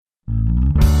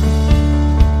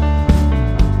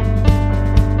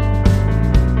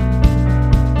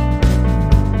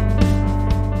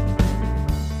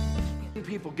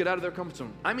get out of their comfort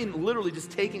zone. I mean, literally just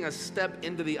taking a step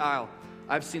into the aisle.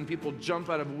 I've seen people jump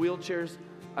out of wheelchairs.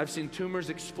 I've seen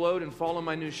tumors explode and fall on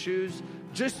my new shoes.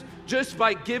 Just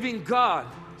by giving God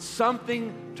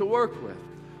something to work with.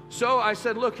 So I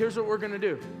said, look, here's what we're going to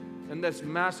do. And this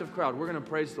massive crowd, we're going to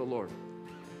praise the Lord.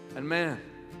 And man,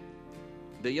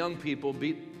 the young people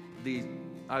beat the,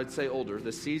 I would say older,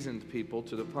 the seasoned people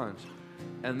to the punch.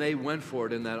 And they went for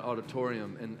it in that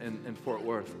auditorium in Fort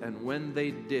Worth. And when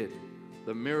they did,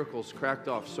 the miracles cracked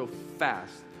off so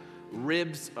fast.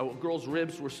 Ribs, a girl's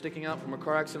ribs were sticking out from a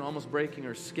car accident, almost breaking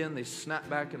her skin. They snapped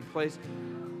back in place.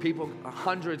 People,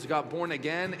 hundreds got born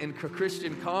again in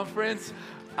Christian conference.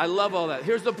 I love all that.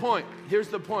 Here's the point. Here's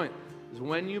the point. Is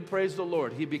when you praise the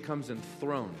Lord, He becomes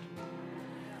enthroned.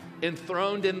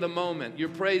 Enthroned in the moment. Your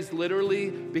praise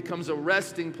literally becomes a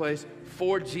resting place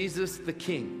for Jesus the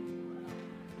King.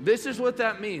 This is what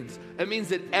that means. It means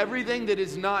that everything that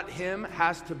is not Him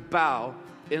has to bow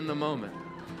in the moment.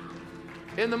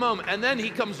 In the moment. And then He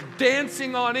comes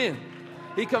dancing on in.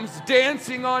 He comes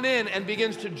dancing on in and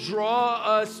begins to draw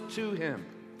us to Him.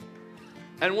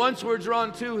 And once we're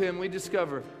drawn to Him, we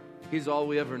discover He's all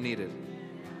we ever needed.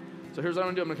 So here's what I'm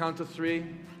going to do. I'm going to count to 3.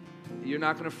 You're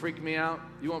not going to freak me out.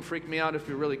 You won't freak me out if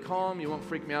you're really calm. You won't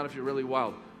freak me out if you're really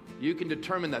wild. You can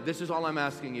determine that. This is all I'm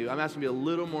asking you. I'm asking you to be a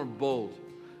little more bold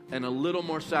and a little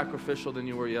more sacrificial than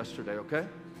you were yesterday, okay?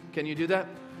 Can you do that?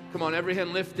 Come on, every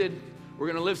hand lifted. We're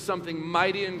going to lift something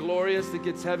mighty and glorious that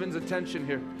gets heaven's attention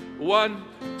here. 1,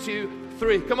 2,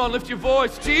 3. Come on, lift your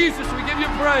voice. Jesus, we give you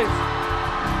praise.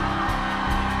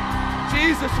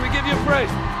 Jesus, we give you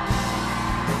praise.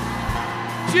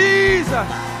 Jesus.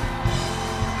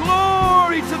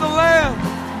 Glory to the Lamb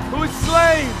who is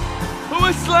slain, who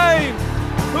is slain,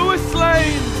 who is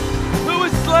slain, who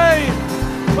is slain,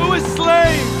 who is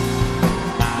slain.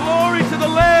 Glory to the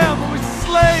Lamb who is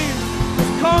slain,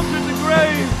 who conquered the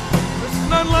grave. There's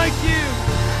none like you.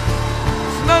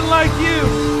 There's none like you.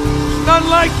 There's none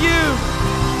like you.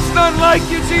 There's none like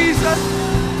you, Jesus.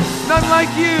 None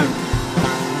like you.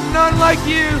 None like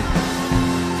you.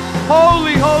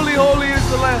 Holy, holy, holy is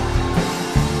the Lamb.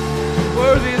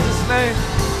 Worthy is His name.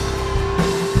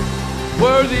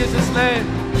 Worthy is His name.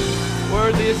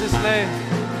 Worthy is His name.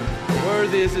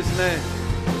 Worthy is His name.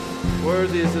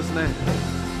 Worthy is His name.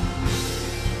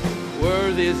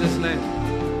 Worthy is His name.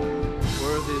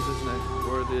 Worthy is His name.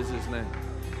 Worthy is His name.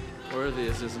 Worthy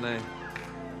is His name.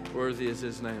 Worthy is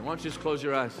His name. Why don't you just close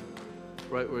your eyes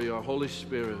right where you are. Holy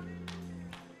Spirit.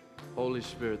 Holy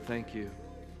Spirit, thank you.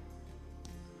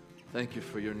 Thank you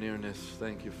for your nearness.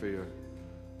 Thank you for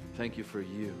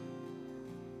you.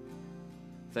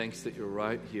 Thanks that you're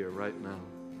right here, right now.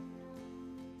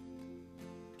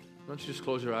 Why don't you just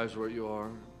close your eyes where you are.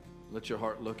 Let your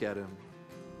heart look at Him.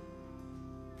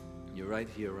 You're right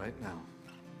here, right now.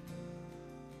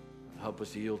 Help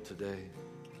us yield today.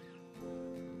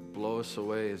 Blow us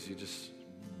away as you just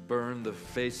burn the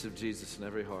face of Jesus in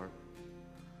every heart.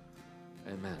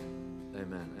 Amen.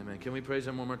 Amen. Amen. Can we praise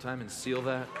Him one more time and seal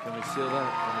that? Can we seal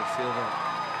that? Can we seal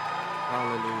that?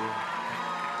 Hallelujah.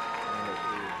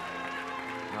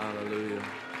 Hallelujah.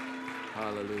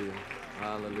 Hallelujah.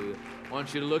 Hallelujah. I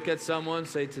want you to look at someone,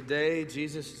 say, today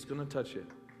Jesus is going to touch you.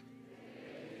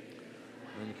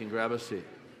 And you can grab a seat.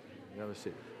 Grab a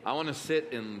seat. I want to sit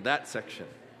in that section.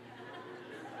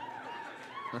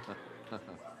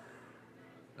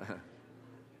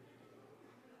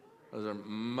 Those are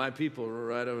my people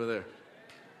right over there.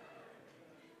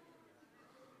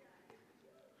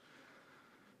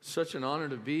 Such an honor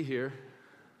to be here.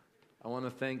 I want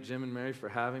to thank Jim and Mary for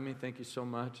having me. Thank you so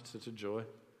much. It's such a joy.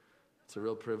 It's a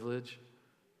real privilege.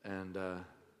 And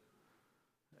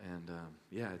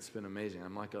yeah, it's been amazing.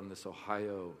 I'm like on this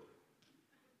Ohio,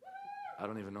 I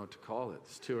don't even know what to call it,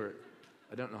 this tour.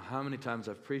 I don't know how many times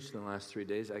I've preached in the last 3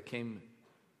 days. I came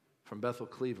from Bethel,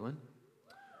 Cleveland.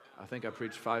 I think I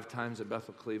preached 5 times at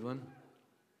Bethel, Cleveland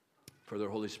for their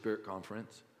Holy Spirit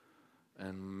conference.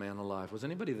 And man alive, was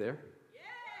anybody there?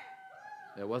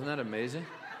 Yeah, wasn't that amazing?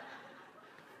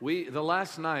 The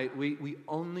last night, we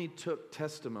only took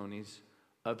testimonies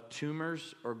of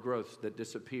tumors or growths that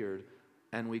disappeared,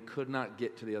 and we could not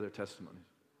get to the other testimonies.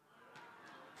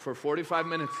 For 45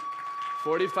 minutes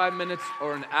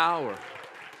or an hour,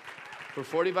 for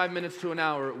 45 minutes to an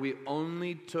hour, we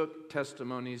only took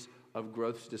testimonies of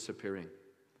growths disappearing.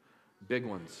 Big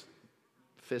ones,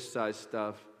 fist-sized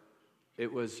stuff.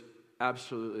 It was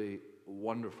absolutely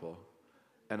wonderful.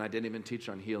 And I didn't even teach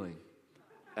on healing.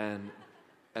 And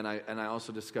I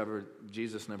also discovered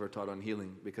Jesus never taught on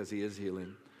healing because He is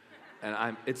healing.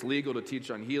 And it's legal to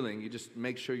teach on healing. You just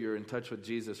make sure you're in touch with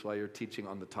Jesus while you're teaching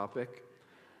on the topic.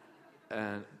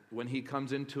 And when he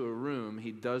comes into a room,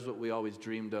 he does what we always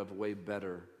dreamed of way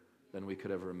better than we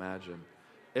could ever imagine.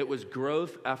 It was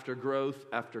growth after growth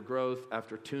after growth,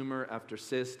 after tumor, after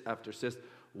cyst,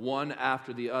 one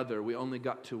after the other. We only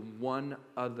got to one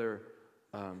other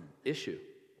issue,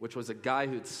 which was a guy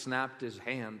who'd snapped his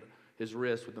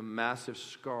wrist with a massive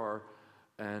scar,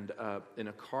 and in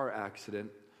a car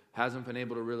accident, hasn't been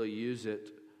able to really use it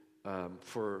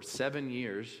for 7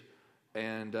 years,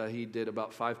 and he did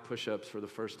about 5 push-ups for the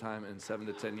first time in 7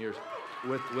 to 10 years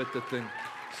with the thing.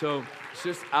 So it's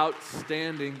just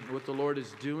outstanding what the Lord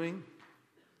is doing.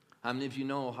 How many of you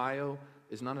know Ohio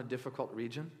is not a difficult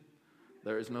region?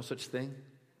 There is no such thing.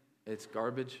 It's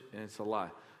garbage and it's a lie.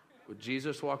 When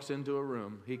Jesus walks into a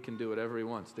room, he can do whatever he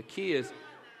wants. The key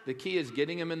is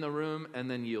getting him in the room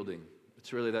and then yielding.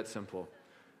 It's really that simple.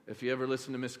 If you ever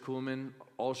listen to Miss Kuhlman,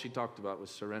 all she talked about was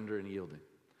surrender and yielding.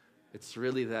 It's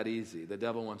really that easy. The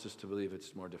devil wants us to believe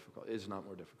it's more difficult. It is not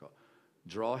more difficult.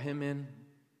 Draw him in,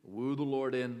 woo the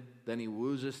Lord in, then he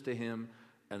woos us to him,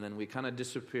 and then we kind of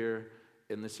disappear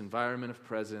in this environment of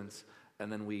presence,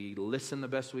 and then we listen the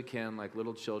best we can like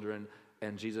little children,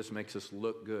 and Jesus makes us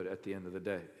look good at the end of the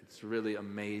day. It's really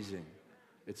amazing.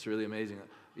 It's really amazing.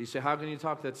 You say, how can you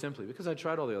talk that simply? Because I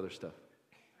tried all the other stuff.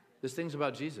 This thing's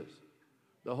about Jesus.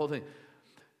 The whole thing.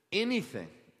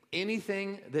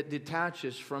 Anything that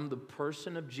detaches from the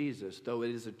person of Jesus, though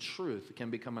it is a truth, can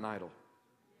become an idol.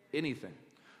 Anything.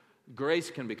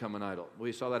 Grace can become an idol.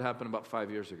 We saw that happen about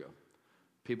 5 years ago.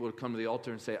 People would come to the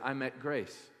altar and say, I met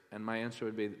grace. And my answer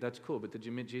would be, that's cool, but did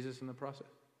you meet Jesus in the process?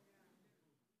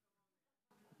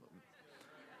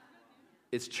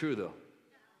 It's true, though.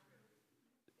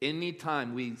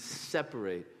 Anytime we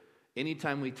separate,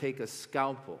 anytime we take a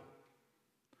scalpel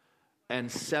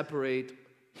and separate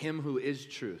him who is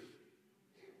truth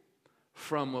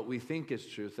from what we think is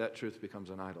truth, that truth becomes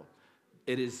an idol.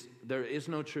 There is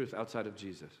no truth outside of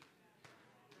Jesus.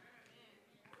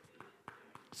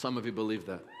 Some of you believe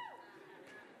that.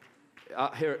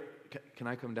 Here, can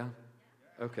I come down?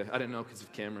 Okay, I didn't know because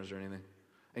of cameras or anything.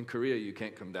 In Korea, you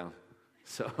can't come down.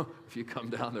 So if you come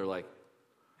down, they're like,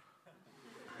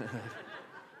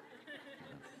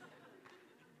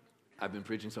 I've been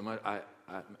preaching so much, I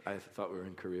thought we were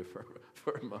in Korea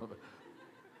for a moment.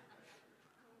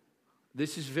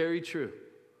 This is very true.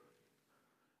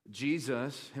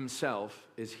 Jesus himself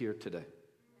is here today.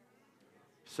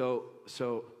 So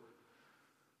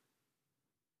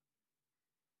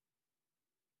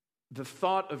the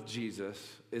thought of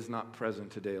Jesus is not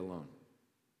present today alone.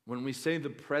 When we say the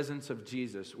presence of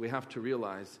Jesus, we have to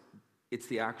realize it's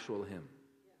the actual him.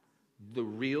 The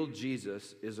real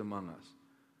Jesus is among us.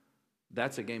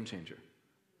 That's a game changer.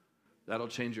 That'll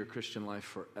change your Christian life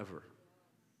forever.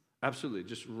 Absolutely,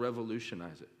 just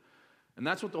revolutionize it. And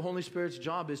that's what the Holy Spirit's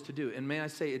job is to do. And may I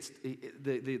say,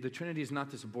 the Trinity is not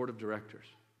this board of directors.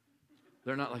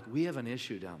 They're not like, we have an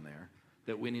issue down there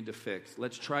that we need to fix.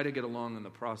 Let's try to get along in the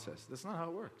process. That's not how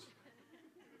it works.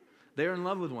 They are in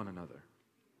love with one another.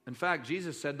 In fact,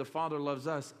 Jesus said the Father loves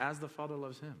us as the Father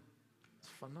loves him. It's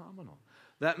phenomenal.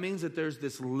 That means that there's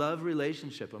this love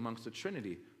relationship amongst the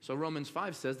Trinity. So Romans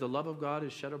 5 says the love of God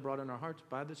is shed abroad in our hearts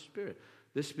by the Spirit.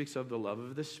 This speaks of the love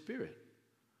of the Spirit.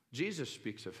 Jesus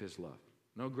speaks of his love.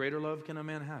 No greater love can a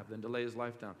man have than to lay his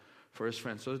life down for his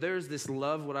friends. So there's this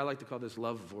love, what I like to call this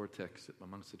love vortex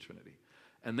amongst the Trinity.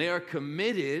 And they are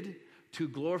committed to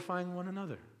glorifying one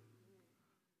another.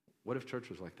 What if church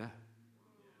was like that?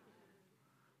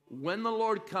 When the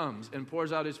Lord comes and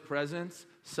pours out his presence,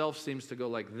 self seems to go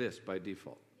like this by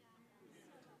default.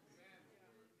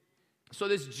 So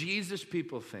this Jesus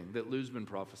people thing that Lou's been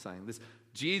prophesying, this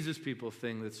Jesus people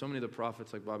thing that so many of the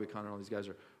prophets like Bobby Conner and all these guys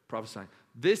are prophesying,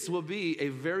 this will be a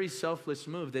very selfless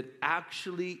move that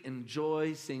actually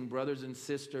enjoys seeing brothers and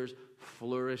sisters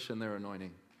flourish in their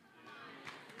anointing.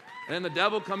 And then the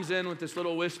devil comes in with this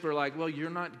little whisper like, well, you're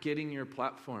not getting your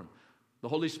platform. The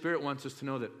Holy Spirit wants us to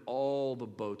know that all the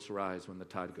boats rise when the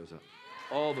tide goes up.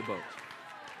 All the boats.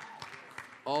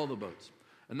 All the boats.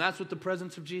 And that's what the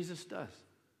presence of Jesus does.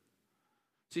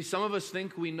 See, some of us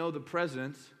think we know the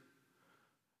presence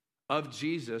of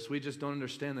Jesus. We just don't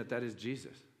understand that that is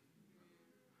Jesus.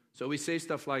 So we say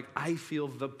stuff like, I feel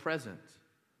the presence.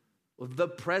 Well, the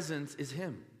presence is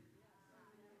him.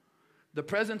 The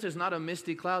presence is not a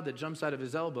misty cloud that jumps out of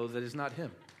his elbow that is not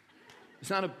him. It's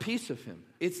not a piece of him.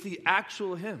 It's the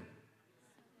actual him.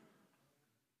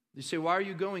 You say, why are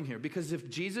you going here? Because if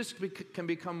Jesus can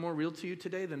become more real to you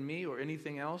today than me or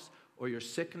anything else, or your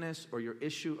sickness or your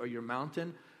issue or your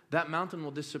mountain, that mountain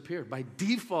will disappear by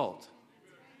default.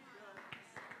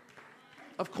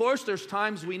 Of course, there's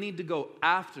times we need to go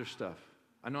after stuff.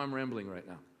 I know I'm rambling right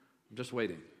now. I'm just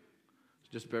waiting. There's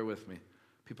Just bear with me.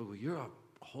 People go,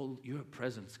 you're a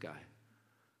presence guy.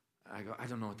 I go, I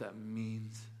don't know what that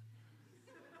means.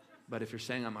 But if you're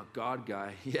saying I'm a God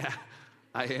guy, yeah,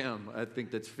 I am. I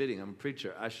think that's fitting. I'm a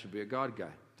preacher. I should be a God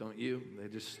guy. Don't you? They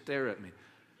just stare at me.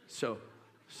 So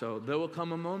there will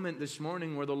come a moment this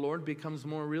morning where the Lord becomes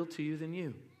more real to you than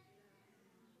you.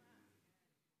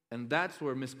 And that's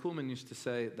where Miss Kuhlman used to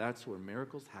say, that's where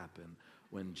miracles happen,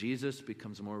 when Jesus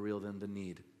becomes more real than the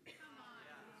need.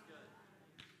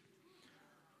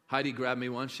 Heidi grabbed me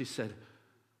once. I said,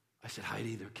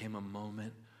 Heidi, there came a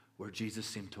moment where Jesus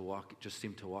seemed to walk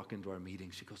into our meeting.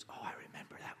 She goes, oh, I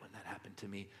remember that when that happened to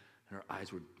me. And her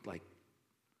eyes were like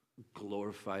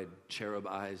glorified cherub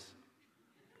eyes.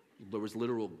 There was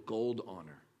literal gold on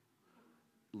her.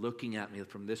 Looking at me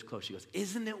from this close, she goes,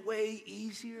 isn't it way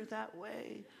easier that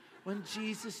way when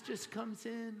Jesus just comes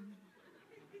in?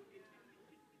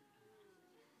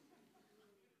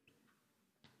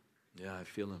 Yeah, I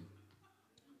feel him.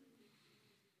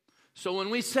 So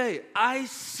when we say, I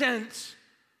sense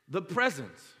the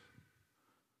presence,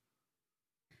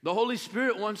 the Holy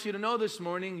Spirit wants you to know this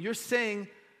morning, you're saying,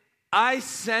 I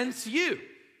sense you.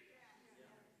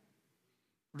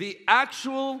 The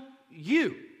actual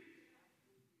you.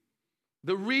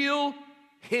 The real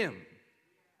him.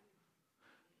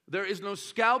 There is no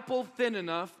scalpel thin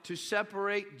enough to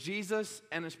separate Jesus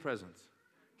and his presence.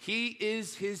 He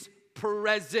is his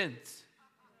presence.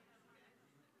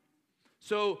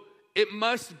 So it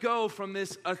must go from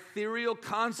this ethereal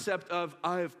concept of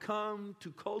I have come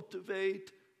to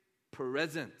cultivate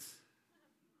presence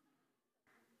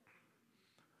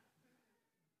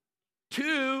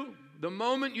to the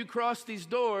moment you cross these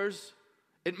doors,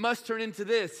 it must turn into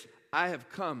this. I have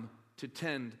come to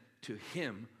tend to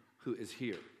him who is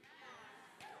here.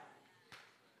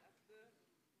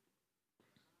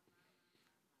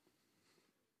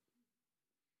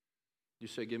 You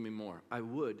say, give me more. I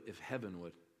would if heaven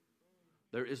would.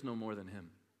 There is no more than him.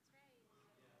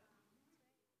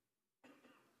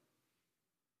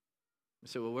 You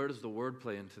say, well, where does the word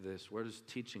play into this? Where does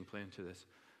teaching play into this?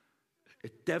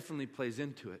 It definitely plays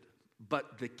into it.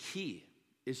 But the key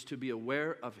is to be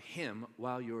aware of him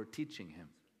while you're teaching him.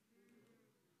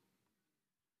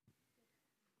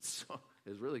 So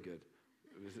it's really good.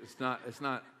 It's not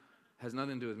has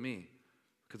nothing to do with me,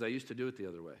 because I used to do it the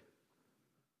other way.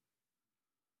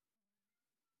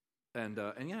 And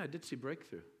yeah, I did see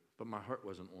breakthrough, but my heart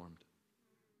wasn't warmed.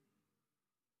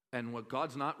 And what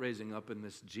God's not raising up in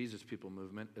this Jesus people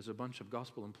movement is a bunch of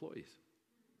gospel employees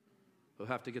who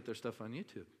have to get their stuff on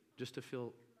YouTube just to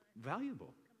feel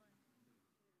valuable.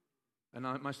 And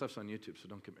my stuff's on YouTube, so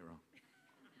don't get me wrong.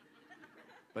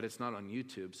 But it's not on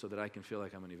YouTube so that I can feel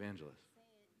like I'm an evangelist.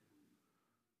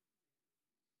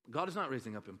 God is not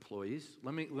raising up employees.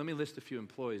 Let me list a few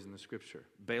employees in the scripture.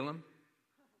 Balaam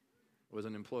was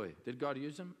an employee. Did God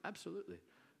use him? Absolutely.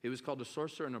 He was called a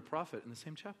sorcerer and a prophet in the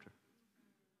same chapter.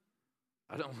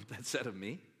 I don't want that said of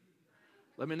me.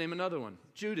 Let me name another one.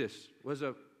 Judas was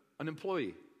an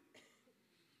employee.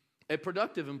 A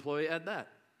productive employee at that.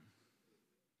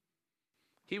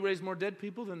 He raised more dead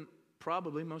people than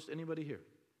probably most anybody here.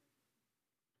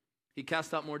 He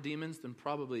cast out more demons than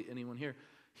probably anyone here.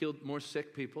 Healed more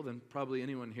sick people than probably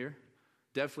anyone here.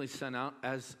 Definitely sent out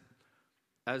as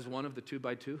one of the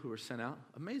 2x2 who were sent out.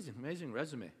 Amazing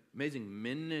resume. Amazing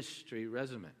ministry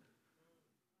resume.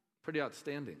 Pretty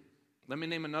outstanding. Let me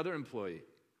name another employee.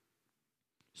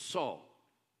 Saul.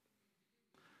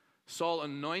 Saul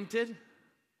anointed,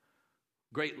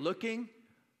 great looking,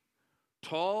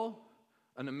 tall,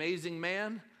 an amazing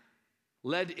man,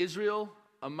 led Israel,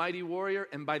 a mighty warrior,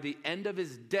 and by the end of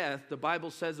his death, the Bible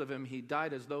says of him, he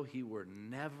died as though he were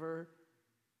never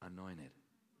anointed.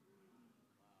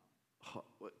 Oh,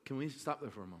 can we stop there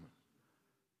for a moment?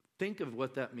 Think of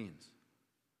what that means.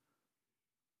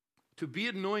 To be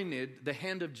anointed, the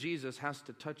hand of Jesus has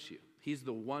to touch you. He's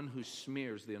the one who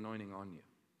smears the anointing on you.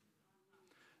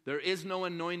 There is no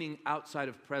anointing outside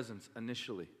of presence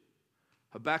initially.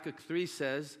 Habakkuk 3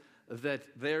 says that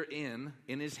therein,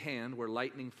 in his hand, where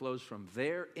lightning flows from,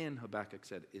 therein, Habakkuk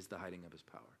said, is the hiding of his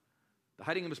power. The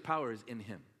hiding of his power is in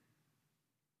him.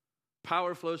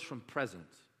 Power flows from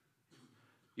presence.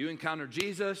 You encounter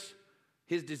Jesus,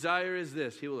 his desire is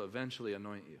this: he will eventually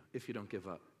anoint you if you don't give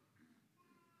up.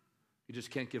 You just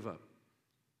can't give up.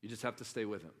 You just have to stay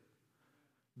with him.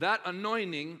 That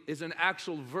anointing is an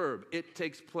actual verb. It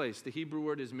takes place. The Hebrew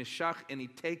word is mishach, and he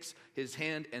takes his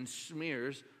hand and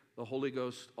smears the Holy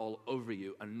Ghost all over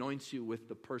you, anoints you with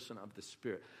the person of the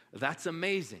Spirit. That's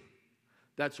amazing.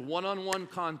 That's one-on-one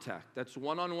contact. That's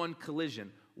one-on-one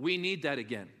collision. We need that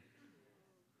again.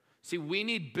 See, we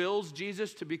need Bill's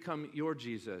Jesus to become your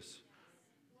Jesus.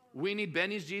 We need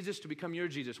Benny's Jesus to become your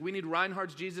Jesus. We need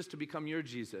Reinhardt's Jesus to become your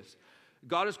Jesus.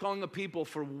 God is calling the people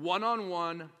for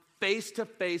one-on-one,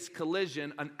 face-to-face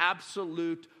collision, an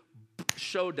absolute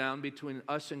showdown between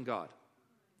us and God.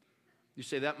 You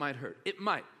say, that might hurt. It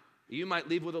might. You might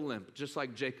leave with a limp, just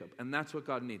like Jacob. And that's what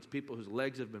God needs. People whose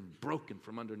legs have been broken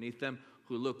from underneath them,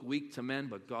 who look weak to men,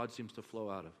 but God seems to flow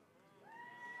out of.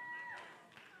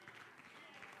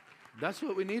 That's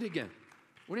what we need again.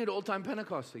 We need old-time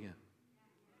Pentecost again.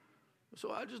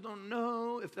 So I just don't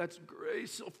know if that's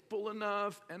grace full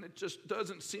enough, and it just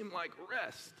doesn't seem like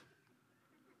rest.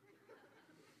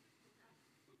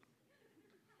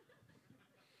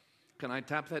 Can I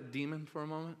tap that demon for a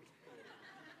moment?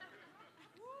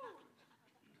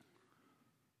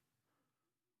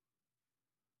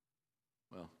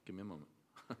 Well, give me a moment.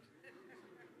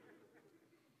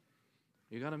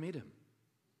 You got to meet him.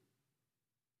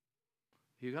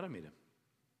 You got to meet him.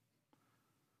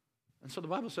 And so the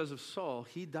Bible says of Saul,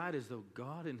 he died as though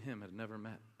God and him had never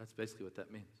met. That's basically what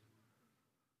that means.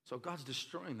 So God's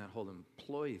destroying that whole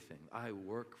employee thing. I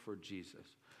work for Jesus.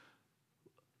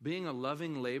 Being a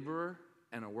loving laborer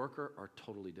and a worker are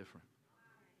totally different.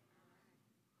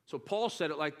 So Paul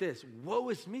said it like this, woe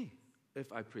is me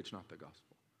if I preach not the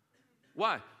gospel.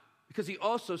 Why? Because he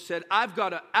also said, I've got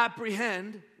to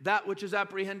apprehend that which has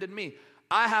apprehended me.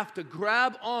 I have to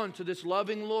grab on to this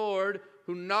loving Lord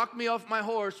who knocked me off my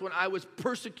horse when I was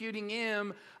persecuting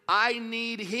him. I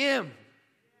need him.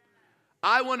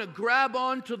 I want to grab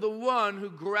on to the one who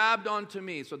grabbed onto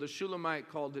me. So the Shulamite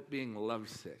called it being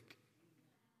lovesick.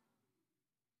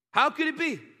 How could it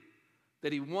be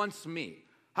that he wants me?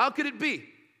 How could it be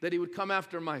that he would come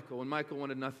after Michael when Michael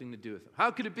wanted nothing to do with him? How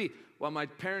could it be while my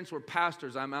parents were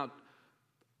pastors, I'm out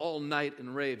all night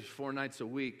in raves 4 nights a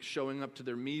week, showing up to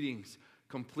their meetings,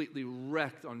 completely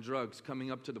wrecked on drugs,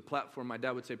 coming up to the platform. My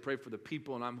dad would say, pray for the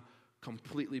people, and I'm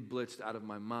completely blitzed out of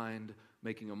my mind,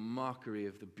 making a mockery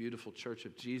of the beautiful church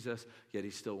of Jesus, yet he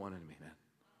still wanted me, man.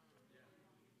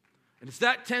 And it's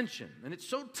that tension, and it's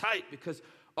so tight because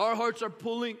our hearts are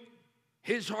pulling,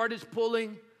 his heart is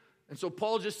pulling, and so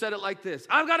Paul just said it like this,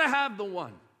 I've got to have the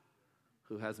one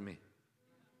who has me.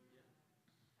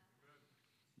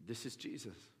 This is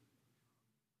Jesus.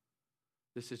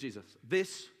 This is Jesus.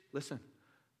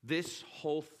 This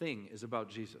whole thing is about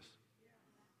Jesus.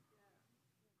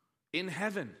 In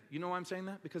heaven, you know why I'm saying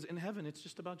that? Because in heaven, it's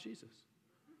just about Jesus.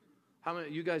 How many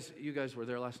you guys were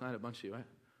there last night? A bunch of you, right?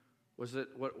 Was it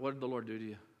what did the Lord do to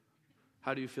you?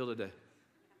 How do you feel today?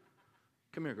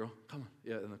 Come here, girl. Come on.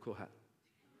 Yeah, in the cool hat.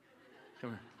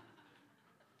 Come here.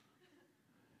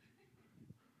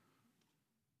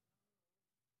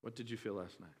 What did you feel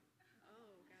last night?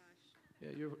 Oh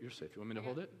gosh. Yeah, you're safe. You want me to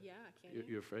hold it? Yeah, can you?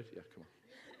 You're afraid? Yeah, come on.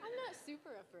 I'm not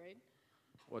super afraid.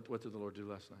 What did the Lord do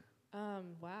last night?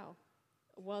 Wow.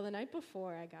 Well, the night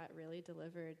before I got really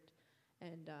delivered,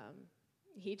 and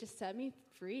he just set me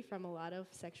free from a lot of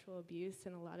sexual abuse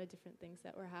and a lot of different things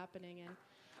that were happening, and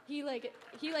he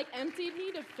emptied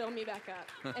me to fill me back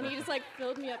up, and he just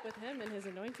filled me up with him and his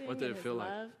anointing. What did and it his feel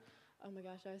love. like? Oh my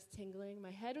gosh, I was tingling. My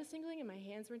head was tingling, and my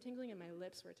hands were tingling, and my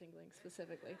lips were tingling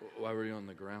specifically. Why were you on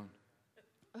the ground?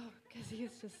 Oh, because he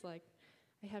was just I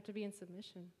have to be in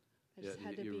submission. I just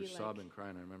had to you be were sobbing,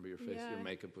 crying. I remember your face. Yeah. Your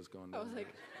makeup was going down. I was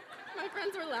my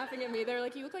friends were laughing at me. They're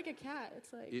like, you look like a cat.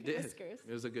 It's like You did. whiskers.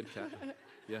 It was a good cat.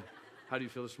 Yeah. How do you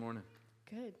feel this morning?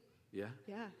 Good. Yeah?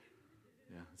 Yeah.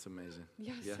 Yeah, it's amazing.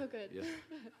 Yeah, so good. Yeah.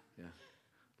 Yeah.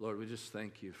 Lord, we just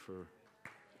thank you for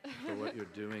what you're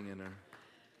doing in her.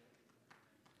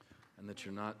 And that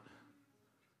you're not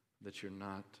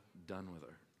done with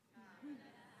her.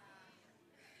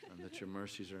 And that your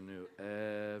mercies are new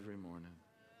every morning.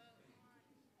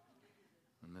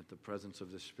 And that the presence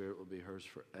of the Spirit will be hers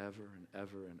forever and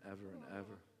ever and ever and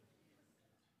ever.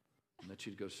 And that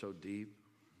you'd go so deep.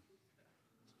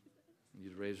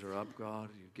 You'd raise her up, God.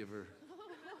 You'd give her,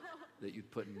 that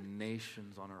you'd put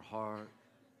nations on her heart.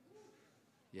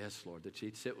 Yes, Lord, that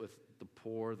she'd sit with the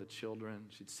poor, the children.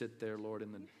 She'd sit there, Lord,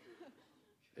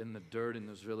 in the dirt in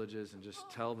those villages and just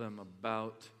tell them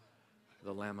about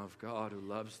the Lamb of God who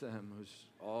loves them, who's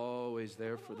always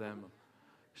there for them.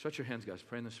 Stretch your hands, guys.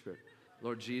 Pray in the Spirit.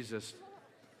 Lord Jesus,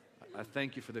 I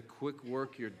thank you for the quick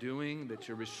work you're doing, that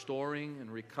you're restoring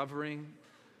and recovering,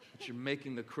 that you're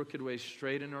making the crooked way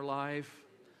straight in her life,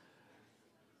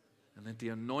 and that the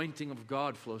anointing of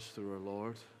God flows through her,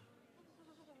 Lord.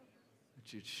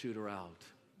 That you'd shoot her out.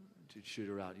 That you'd shoot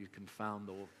her out. You confound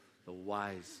the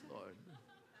wise, Lord.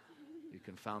 You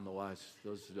confound the wise,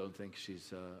 those who don't think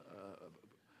she's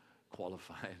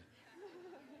qualified.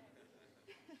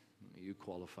 You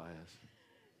qualify us.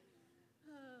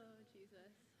 Oh,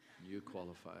 Jesus. You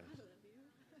qualify us. I love you.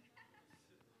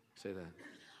 Say that.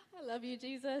 I love you,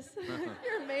 Jesus.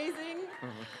 You're amazing.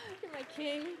 You're my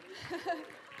king.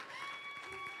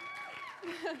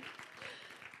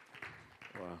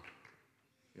 Wow.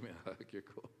 Give me a hug. You're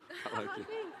cool. I like you.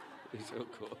 You're so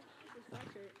cool.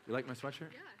 You like my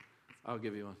sweatshirt? Yeah. I'll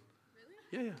give you one.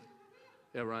 Really? Yeah.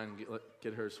 Yeah, Ryan,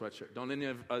 get her a sweatshirt. Don't any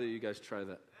of other you guys try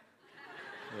that.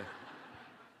 Yeah.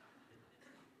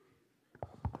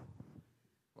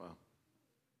 Wow.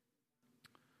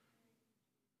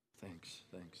 Thanks.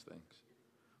 Would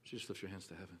you just lift your hands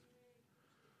to heaven?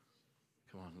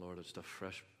 Come on, Lord, it's the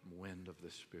fresh wind of the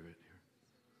Spirit here.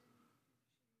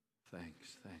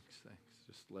 Thanks.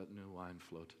 Just let new wine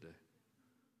flow today.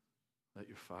 Let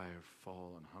your fire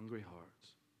fall on hungry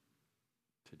hearts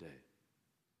today.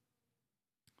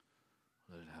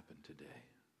 Let it happen today.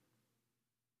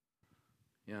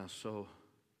 Yeah, so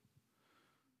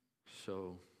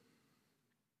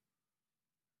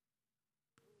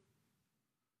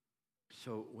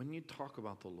when you talk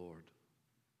about the Lord,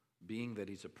 being that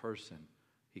he's a person,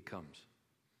 he comes.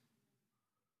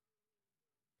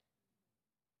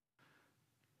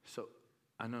 So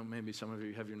I know maybe some of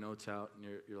you have your notes out and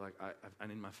you're like, I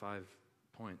need my 5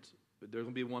 points. But there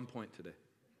will be 1 point today.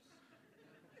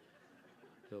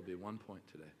 There'll be 1 point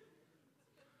today.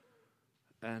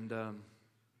 And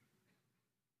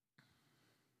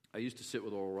I used to sit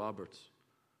with Oral Roberts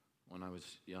when I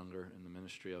was younger in the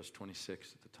ministry. I was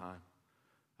 26 at the time.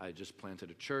 I had just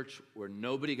planted a church where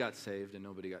nobody got saved and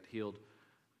nobody got healed.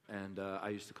 And I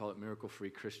used to call it Miracle Free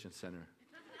Christian Center.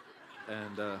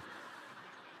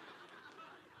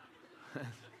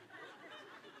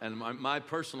 And my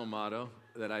personal motto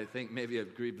that I think maybe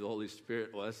had grieved the Holy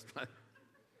Spirit was,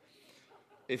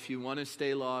 if you want to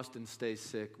stay lost and stay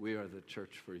sick, we are the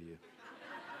church for you.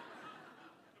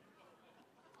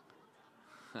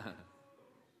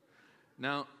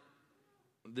 Now,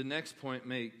 the next point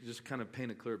may just kind of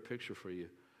paint a clear picture for you.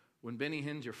 When Benny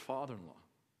Hinn's your father-in-law,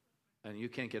 and you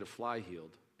can't get a fly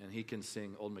healed, and he can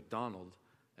sing Old MacDonald,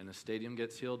 and the stadium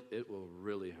gets healed, it will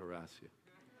really harass you.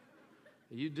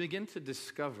 You begin to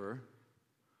discover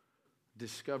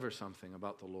something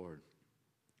about the Lord.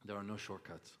 There are no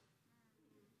shortcuts.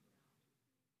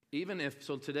 Even if,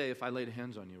 so today, if I laid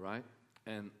hands on you, right,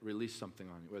 and released something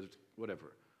on you,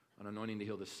 whatever, an anointing to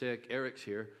heal the sick. Eric's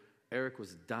here. Eric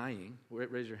was dying.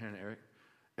 Raise your hand, Eric.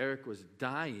 Eric was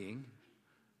dying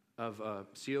of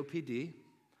COPD.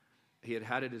 He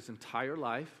had it his entire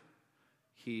life.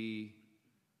 He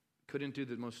couldn't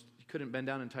bend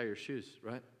down and tie your shoes,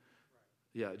 right?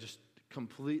 Yeah, just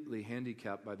completely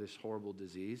handicapped by this horrible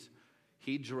disease.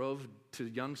 He drove to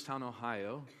Youngstown,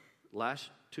 Ohio,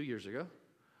 2 years ago,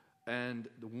 and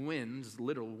the winds,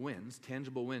 literal winds,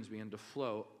 tangible winds began to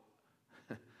flow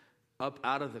up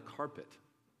out of the carpet.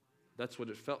 That's what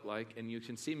it felt like, and you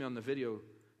can see me on the video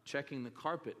checking the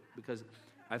carpet because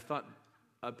I thought,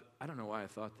 I don't know why I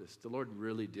thought this. The Lord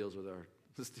really deals with our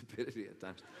stupidity at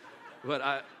times. But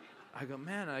I go,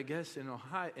 man, I guess in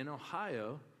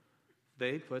Ohio,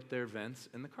 they put their vents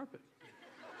in the carpet.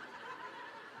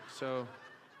 So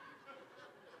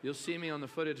you'll see me on the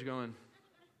footage going,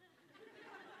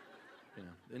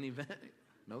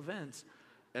 no vents.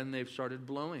 And they've started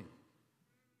blowing.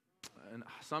 And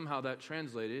somehow that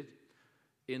translated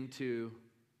into,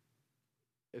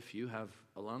 if you have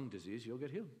a lung disease, you'll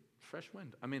get healed. Fresh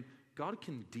wind. I mean, God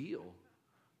can deal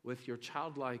with your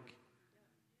childlike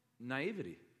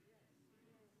naivety.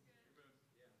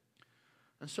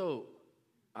 And so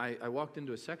I walked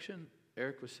into a section.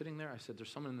 Eric was sitting there. I said,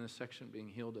 there's someone in this section being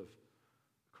healed of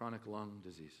chronic lung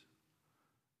disease.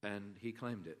 And he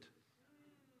claimed it.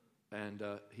 And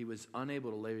he was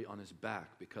unable to lay on his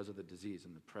back because of the disease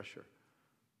and the pressure.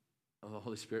 The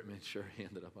Holy Spirit made sure he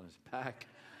ended up on his back.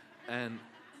 And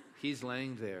he's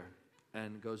laying there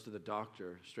and goes to the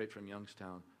doctor straight from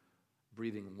Youngstown,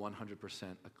 breathing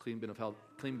 100%, a clean bill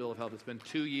of health. It's been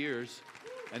 2 years,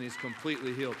 and he's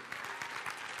completely healed.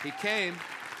 He came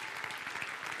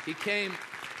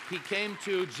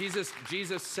to Jesus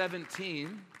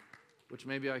 17, which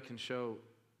maybe I can show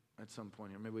at some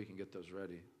point here. Maybe we can get those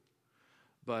ready.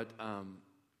 But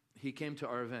he came to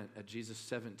our event at Jesus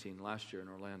 17 last year in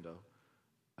Orlando.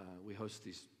 We host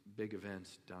these big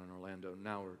events down in Orlando.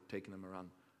 Now we're taking them around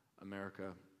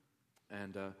America.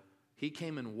 And he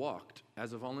came and walked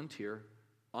as a volunteer,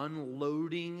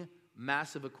 unloading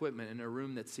massive equipment in a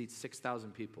room that seats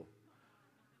 6,000 people.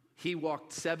 He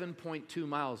walked 7.2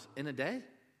 miles in a day,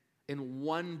 in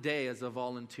 1 day as a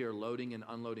volunteer, loading and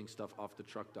unloading stuff off the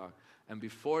truck dock. And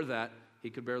before that,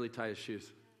 he could barely tie his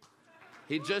shoes.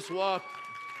 He just walked.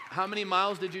 How many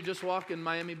miles did you just walk in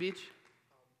Miami Beach?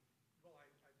 Well, I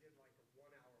did like a 1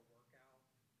 hour workout,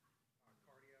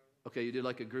 cardio. Okay, you did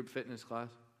like a group fitness class?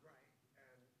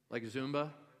 Like Zumba?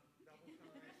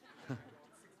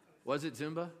 Was it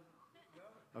Zumba?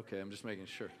 Okay, I'm just making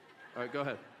sure. All right, go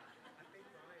ahead.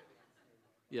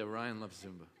 Yeah, Ryan loves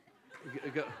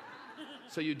Zumba.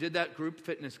 So you did that group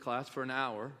fitness class for an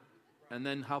hour, and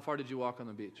then how far did you walk on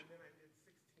the beach?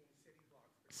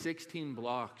 16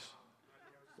 blocks.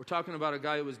 We're talking about a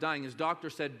guy who was dying. His doctor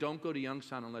said, don't go to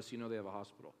Youngstown unless you know they have a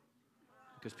hospital.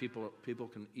 Because people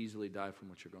can easily die from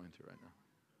what you're going through right now.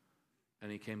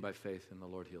 And he came by faith, and the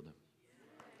Lord healed him.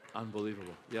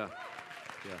 Unbelievable. Yeah.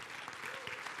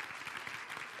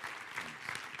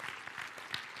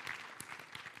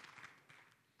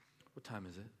 What time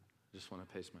is it? I just want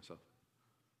to pace myself.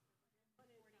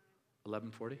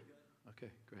 11:40?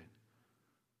 Okay, great.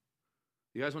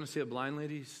 You guys want to see a blind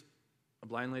lady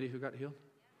who got healed?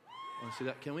 Want to see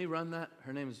that? Can we run that?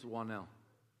 Her name is Wanell.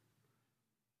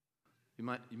 You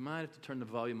might have to turn the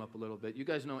volume up a little bit. You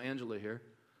guys know Angela here.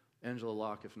 Angela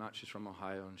Locke. If not, she's from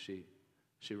Ohio, and she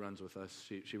runs with us.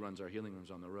 She runs our healing rooms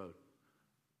on the road.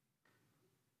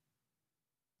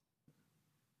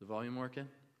 The volume working?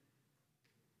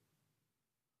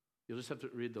 You'll just have to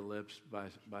read the lips by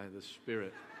the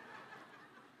Spirit.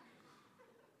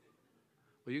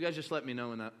 Well, you guys just let me know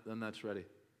when that's ready.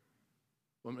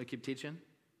 Want me to keep teaching?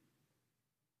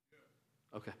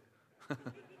 Okay.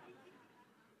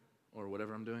 Or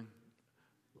whatever I'm doing.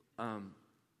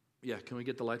 Yeah, can we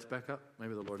get the lights back up?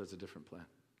 Maybe the Lord has a different plan.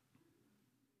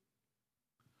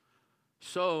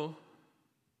 So,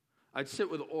 I'd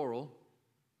sit with Oral,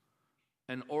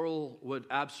 and Oral would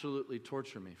absolutely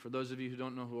torture me. For those of you who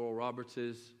don't know who Oral Roberts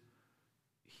is,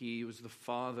 he was the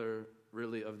father,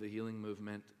 really, of the healing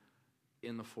movement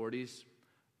in the 40s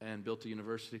and built a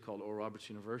university called Oral Roberts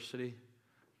University.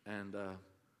 And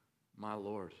my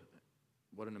Lord,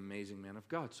 what an amazing man of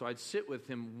God. So I'd sit with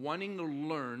him wanting to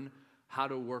learn how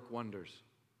to work wonders.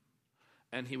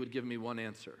 And he would give me one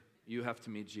answer. You have to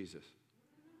meet Jesus.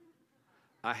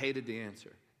 I hated the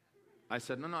answer. I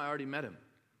said, no, I already met him.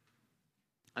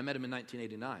 I met him in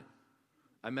 1989.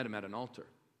 I met him at an altar.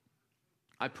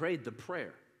 I prayed the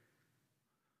prayer.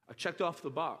 I checked off the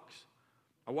box.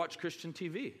 I watched Christian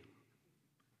TV.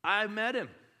 I met him.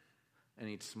 And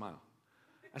he'd smile.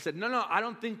 I said, no, I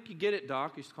don't think you get it,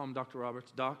 Doc. I used to call him Dr.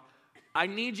 Roberts. Doc, I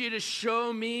need you to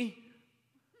show me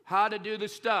how to do the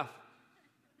stuff.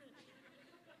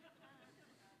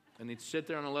 And he'd sit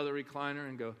there on a leather recliner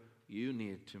and go, you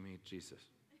need to meet Jesus.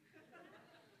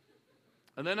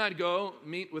 And then I'd go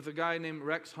meet with a guy named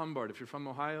Rex Humbard. If you're from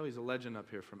Ohio, he's a legend up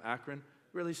here from Akron.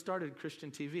 Really started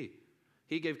Christian TV.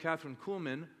 He gave Catherine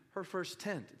Kuhlman her first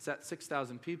tent. It's at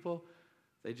 6,000 people.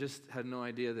 They just had no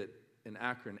idea that in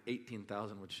Akron,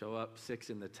 18,000 would show up, 6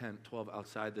 in the tent, 12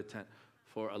 outside the tent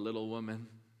for a little woman.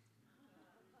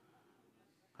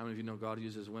 How many of you know God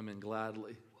uses women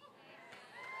gladly?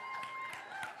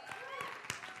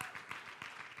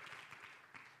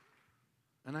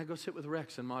 And I'd go sit with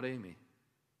Rex and Maud Amy.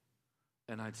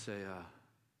 And I'd say,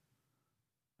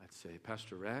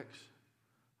 Pastor Rex,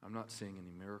 I'm not seeing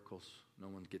any miracles. No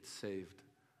one gets saved.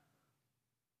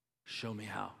 Show me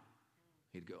how.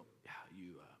 He'd go, yeah,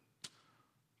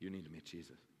 you need to meet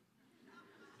Jesus.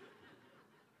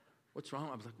 What's wrong?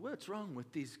 I was like, what's wrong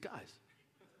with these guys?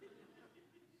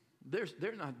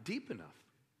 They're not deep enough.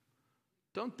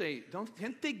 Can't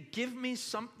they give me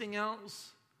something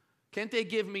else? Can't they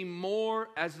give me more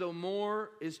as though more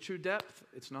is true depth?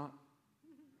 It's not.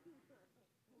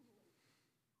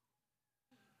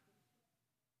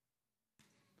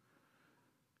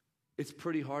 It's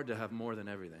pretty hard to have more than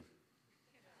everything.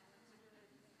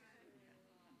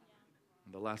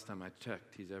 The last time I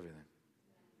checked, he's everything.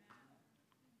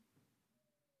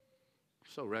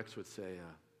 So Rex would say,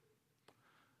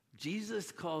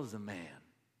 Jesus calls a man.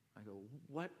 I go,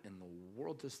 what in the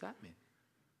world does that mean?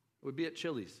 It would be at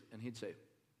Chili's, and he'd say,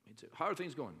 how are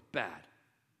things going? Bad.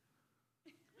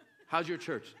 How's your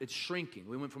church? It's shrinking.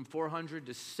 We went from 400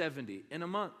 to 70 in a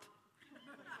month.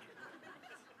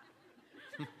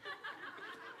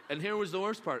 And here was the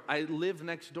worst part. I lived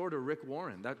next door to Rick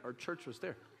Warren. Our church was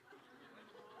there.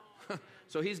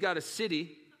 So he's got a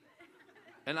city,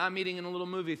 and I'm meeting in a little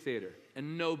movie theater,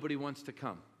 and nobody wants to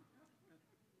come.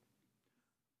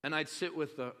 And I'd sit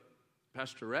with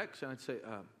Pastor Rex, and I'd say,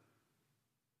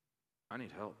 I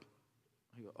need help.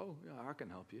 He'd go, oh, yeah, I can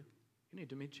help you. You need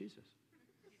to meet Jesus.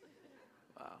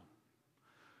 Wow.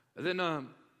 And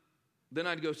then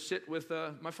I'd go sit with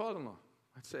my father-in-law.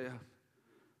 I'd say,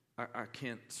 I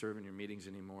can't serve in your meetings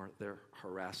anymore. They're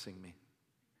harassing me.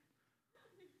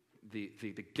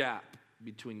 The gap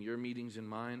between your meetings and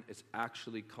mine is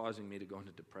actually causing me to go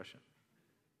into depression.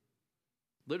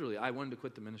 Literally, I wanted to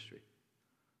quit the ministry.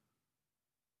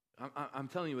 I'm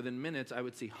telling you, within minutes, I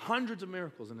would see hundreds of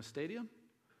miracles in a stadium.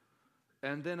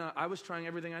 And then I was trying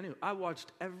everything I knew. I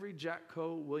watched every Jack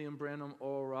Coe, William Branham,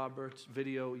 Oral Roberts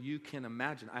video you can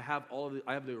imagine. I have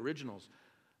I have the originals.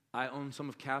 I own some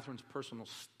of Catherine's personal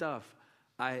stuff.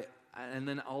 And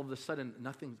then all of a sudden,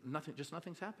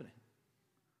 nothing's happening.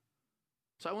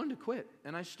 So I wanted to quit.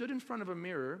 And I stood in front of a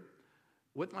mirror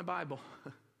with my Bible.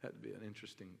 That'd be an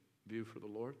interesting view for the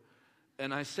Lord.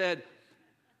 And I said,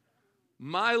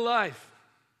 my life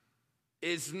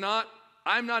is not,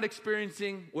 I'm not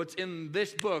experiencing what's in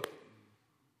this book.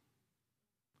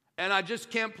 And I just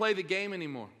can't play the game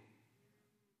anymore.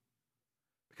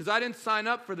 Because I didn't sign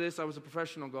up for this. I was a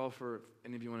professional golfer. If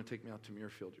any of you want to take me out to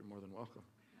Muirfield, you're more than welcome.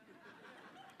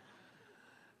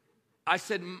 I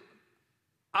said,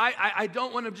 I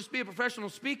don't want to just be a professional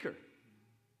speaker.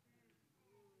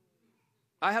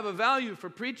 I have a value for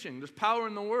preaching. There's power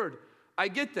in the word. I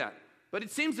get that. But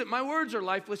it seems that my words are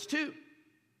lifeless too.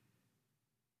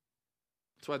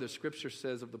 That's why the scripture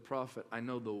says of the prophet, I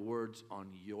know the words on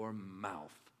your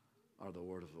mouth are the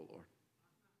word of the Lord.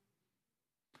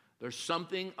 There's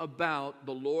something about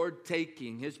the Lord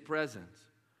taking his presence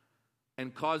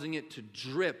and causing it to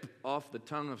drip off the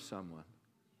tongue of someone.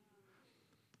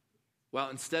 Well,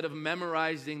 instead of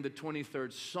memorizing the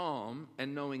 23rd Psalm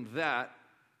and knowing that,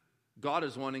 God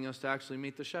is wanting us to actually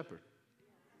meet the shepherd.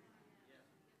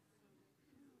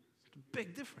 It's a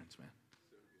big difference, man.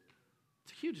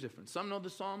 It's a huge difference. Some know the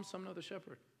Psalm, some know the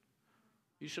shepherd.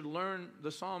 You should learn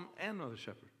the Psalm and know the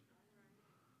shepherd.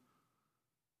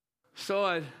 So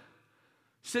I'd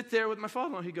sit there with my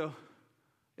father-in-law. He'd go,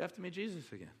 you have to meet Jesus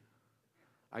again.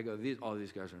 I go, all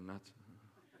these guys are nuts.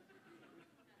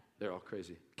 They're all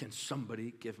crazy. Can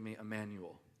somebody give me a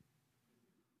manual?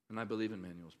 And I believe in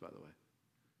manuals, by the way.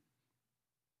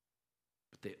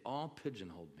 But they all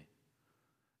pigeonholed me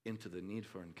into the need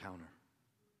for encounter.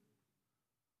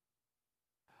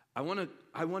 I want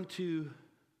to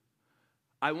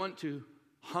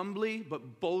humbly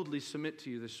but boldly submit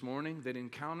to you this morning that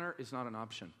encounter is not an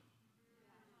option.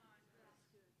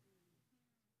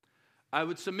 I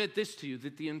would submit this to you,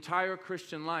 that the entire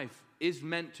Christian life is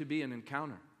meant to be an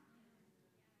encounter.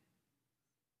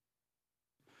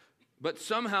 But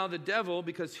somehow the devil,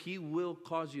 because he will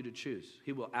cause you to choose.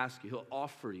 He will ask you. He'll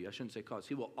offer you. I shouldn't say cause.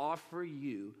 He will offer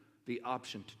you the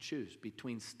option to choose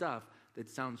between stuff that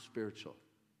sounds spiritual.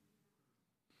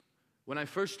 When I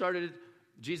first started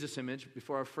Jesus Image,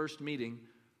 before our first meeting,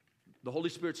 the Holy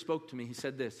Spirit spoke to me. He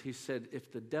said this. He said,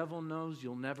 if the devil knows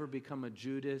you'll never become a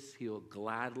Judas, he'll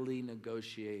gladly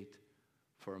negotiate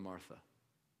for a Martha.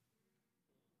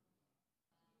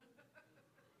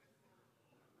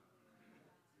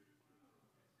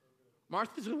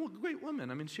 Martha's a great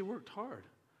woman. I mean, she worked hard.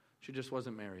 She just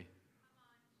wasn't Mary.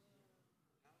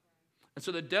 And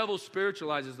so the devil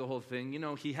spiritualizes the whole thing. You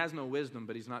know, he has no wisdom,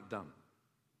 but he's not dumb.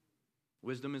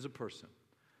 Wisdom is a person.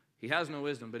 He has no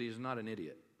wisdom, but he's not an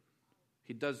idiot.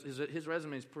 He does his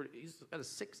resume is pretty. He's got a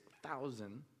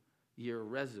 6,000-year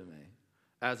resume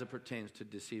as it pertains to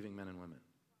deceiving men and women.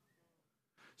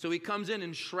 So he comes in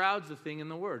and shrouds the thing in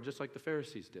the word, just like the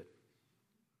Pharisees did.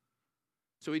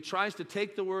 So he tries to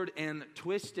take the word and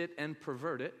twist it and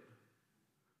pervert it,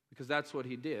 because that's what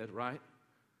he did, right?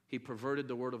 He perverted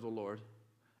the word of the Lord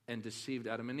and deceived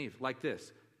Adam and Eve. Like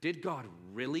this. Did God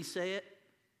really say it?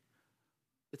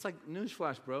 It's like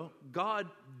newsflash, bro. God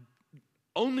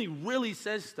only really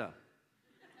says stuff.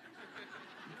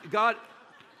 God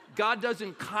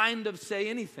doesn't kind of say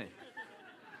anything.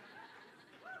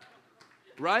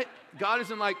 Right? God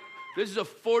isn't like, this is a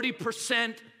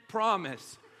 40%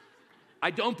 promise. I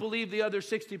don't believe the other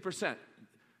 60%.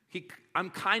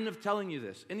 I'm kind of telling you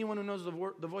this. Anyone who knows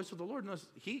the voice of the Lord knows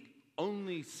he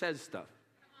only says stuff.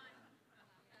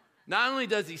 Not only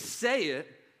does he say it,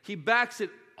 he backs it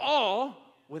all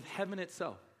with heaven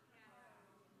itself.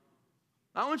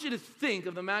 I want you to think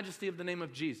of the majesty of the name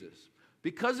of Jesus.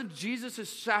 Because of Jesus'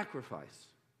 sacrifice,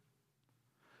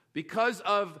 because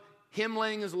of him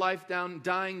laying his life down,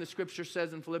 dying, the scripture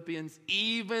says in Philippians,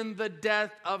 even the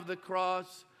death of the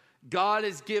cross, God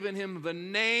has given him the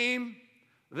name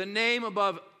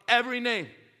above every name.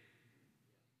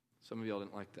 Some of y'all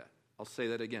didn't like that. I'll say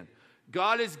that again.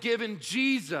 God has given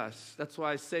Jesus, that's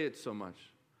why I say it so much,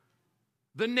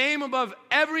 the name above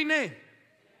every name.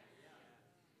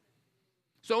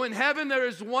 So in heaven there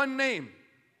is one name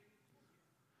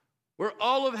where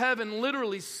all of heaven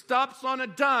literally stops on a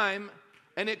dime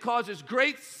and it causes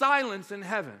great silence in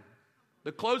heaven.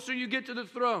 The closer you get to the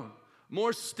throne,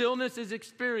 more stillness is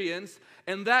experienced,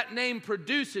 and that name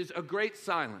produces a great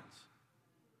silence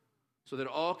so that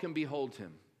all can behold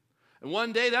him. And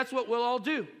one day, that's what we'll all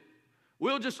do.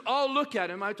 We'll just all look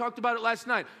at him. I talked about it last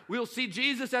night. We'll see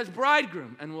Jesus as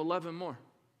bridegroom, and we'll love him more.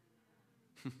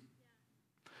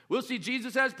 We'll see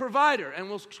Jesus as provider, and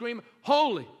we'll scream,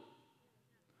 holy.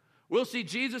 We'll see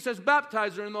Jesus as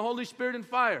baptizer in the Holy Spirit and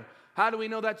fire. How do we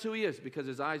know that's who he is? Because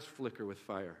his eyes flicker with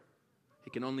fire. He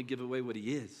can only give away what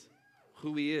he is,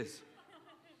 who he is.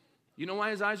 You know why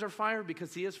his eyes are fire?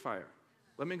 Because he is fire.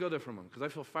 Let me go there for a moment, because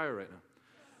I feel fire right now.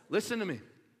 Listen to me.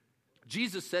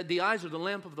 Jesus said the eyes are the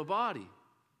lamp of the body.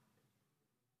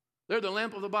 They're the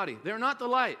lamp of the body. They're not the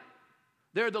light.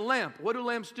 They're the lamp. What do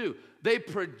lamps do? They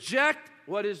project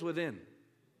what is within. Do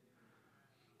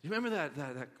you remember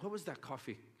that what was that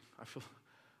coffee? I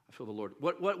feel the Lord.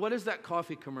 What is that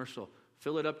coffee commercial?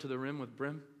 Fill it up to the rim with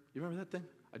brim. You remember that thing?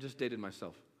 I just dated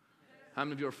myself. How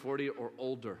many of you are 40 or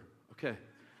older? Okay.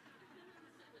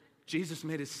 Jesus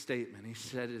made his statement. He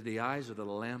said, the eyes are the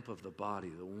lamp of the body,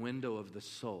 the window of the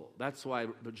soul. That's why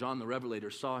John the Revelator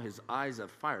saw his eyes of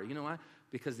fire. You know why?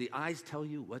 Because the eyes tell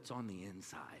you what's on the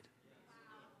inside.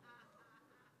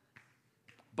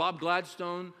 Bob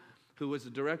Gladstone, who was the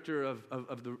director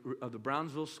of the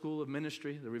Brownsville School of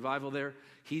Ministry, the revival there,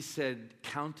 he said,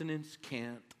 countenance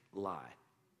can't lie.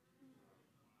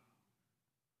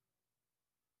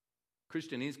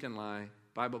 Christianese can lie.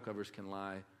 Bible covers can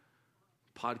lie.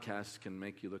 Podcasts can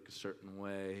make you look a certain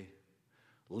way.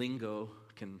 Lingo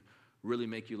can really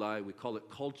make you lie. We call it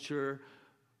culture.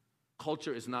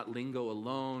 Culture is not lingo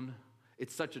alone.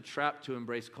 It's such a trap to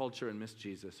embrace culture and miss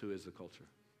Jesus, who is the culture.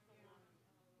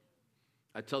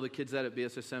 I tell the kids that at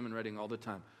BSSM and Reading all the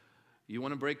time. You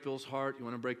want to break Bill's heart, you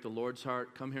want to break the Lord's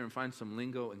heart, come here and find some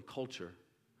lingo and culture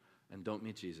and don't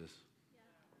meet Jesus.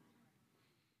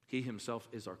 He himself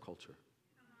is our culture.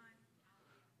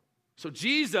 So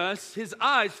Jesus, his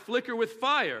eyes flicker with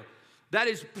fire. That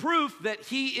is proof that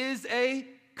he is a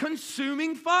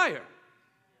consuming fire.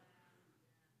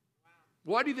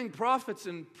 Why do you think prophets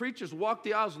and preachers walk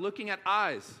the aisles looking at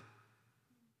eyes?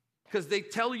 Because they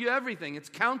tell you everything. It's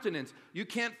countenance. You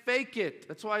can't fake it.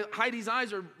 That's why Heidi's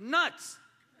eyes are nuts.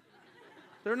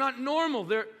 They're not normal.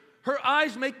 Her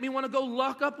eyes make me want to go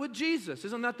lock up with Jesus.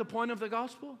 Isn't that the point of the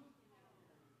gospel?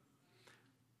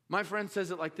 My friend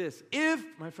says it like this.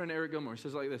 My friend Eric Gilmore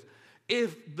says it like this.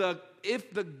 If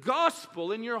the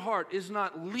gospel in your heart is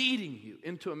not leading you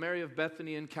into a Mary of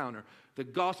Bethany encounter, the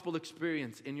gospel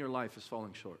experience in your life is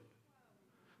falling short.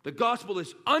 The gospel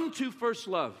is unto first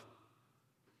love.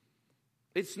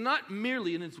 It's not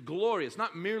merely in its glory. It's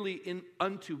not merely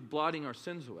unto blotting our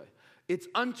sins away. It's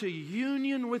unto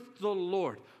union with the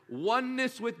Lord.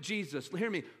 Oneness with Jesus. Hear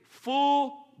me.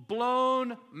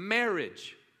 Full-blown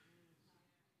marriage.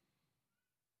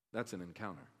 That's an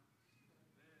encounter.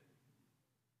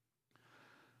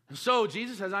 And so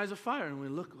Jesus has eyes of fire, and we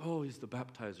look, he's the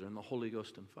baptizer and the Holy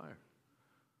Ghost and fire.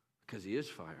 Because he is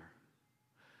fire.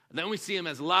 And then we see him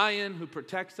as lion who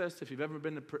protects us. If you've ever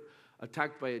been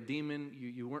attacked by a demon,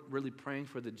 you weren't really praying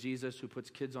for the Jesus who puts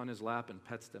kids on his lap and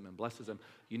pets them and blesses them.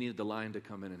 You needed the lion to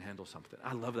come in and handle something.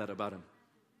 I love that about him.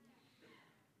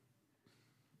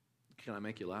 Can I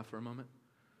make you laugh for a moment?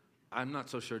 I'm not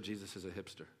so sure Jesus is a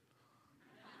hipster.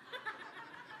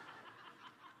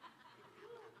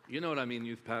 You know what I mean,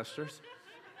 youth pastors.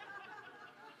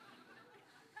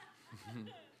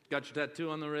 Got your tattoo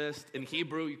on the wrist. In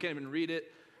Hebrew, you can't even read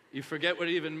it. You forget what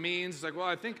it even means. It's like,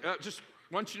 I think, just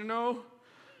want you to know,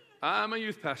 I'm a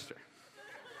youth pastor.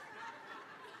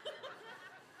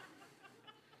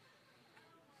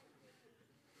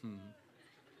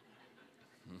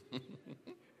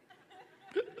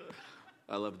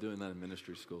 I love doing that in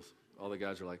ministry schools. All the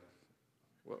guys are like,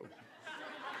 whoa.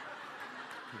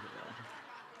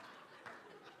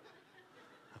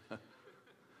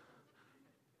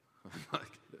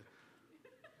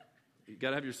 You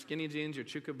got to have your skinny jeans, your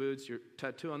chukka boots, your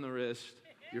tattoo on the wrist,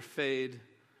 your fade,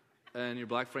 and your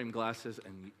black frame glasses,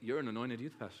 and you're an anointed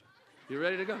youth pastor. You're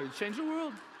ready to go. You change the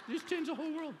world. You just change the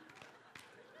whole world.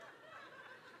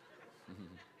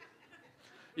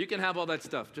 You can have all that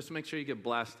stuff. Just make sure you get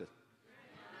blasted.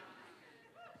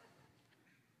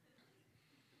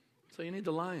 So you need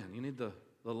the lion. You need the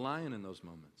lion in those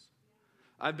moments.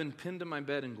 I've been pinned to my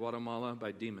bed in Guatemala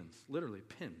by demons. Literally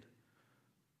pinned.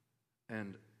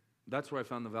 And that's where I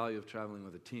found the value of traveling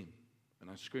with a team. And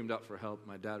I screamed out for help.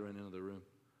 My dad ran into the room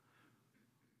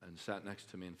and sat next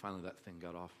to me, and finally that thing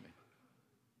got off me.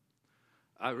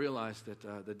 I realized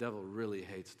that the devil really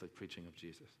hates the preaching of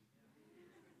Jesus.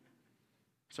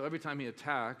 So every time he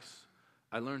attacks,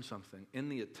 I learn something. In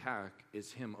the attack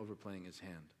is him overplaying his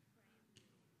hand.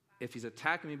 If he's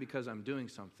attacking me because I'm doing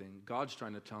something, God's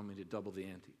trying to tell me to double the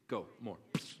ante. Go, more,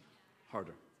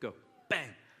 harder, go, bang.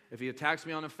 If he attacks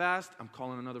me on a fast, I'm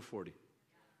calling another 40.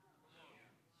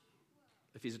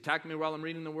 If he's attacking me while I'm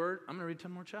reading the word, I'm going to read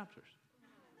 10 more chapters.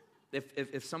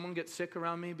 If someone gets sick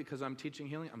around me because I'm teaching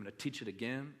healing, I'm going to teach it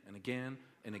again and again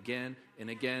and again and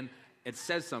again. It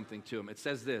says something to him. It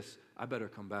says this: I better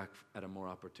come back at a more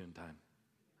opportune time.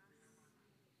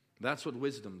 That's what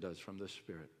wisdom does from the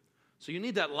Spirit. So you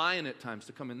need that lion at times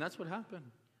to come in. That's what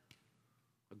happened.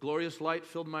 A glorious light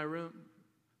filled my room.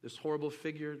 This horrible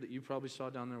figure that you probably saw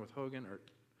down there with Hogan, or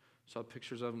saw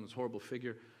pictures of him, this horrible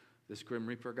figure, this Grim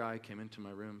Reaper guy came into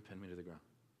my room, pinned me to the ground.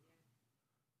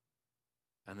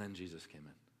 And then Jesus came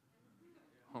in.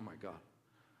 Oh my God.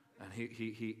 And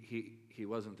he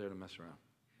wasn't there to mess around.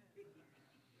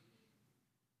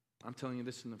 I'm telling you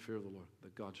this in the fear of the Lord, the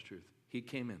God's truth. He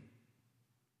came in.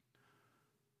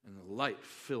 And the light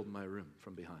filled my room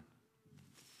from behind.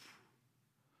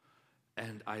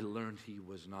 And I learned he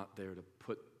was not there to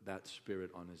put that spirit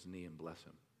on his knee and bless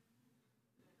him.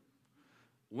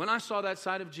 When I saw that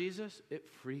side of Jesus, it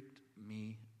freaked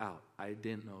me out. I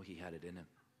didn't know he had it in him.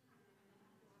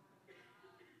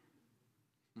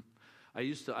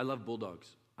 I love bulldogs.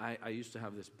 I used to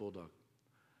have this bulldog.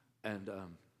 And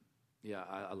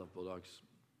I love bulldogs.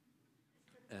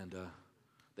 And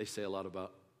they say a lot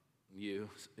about you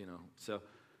know. So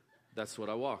that's what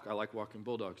I walk. I like walking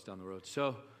bulldogs down the road.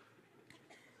 So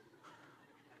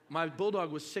my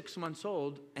bulldog was 6 months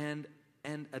old, and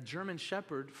a German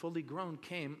Shepherd, fully grown,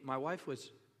 came. My wife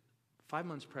was 5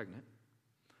 months pregnant,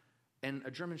 and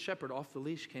a German Shepherd off the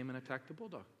leash came and attacked the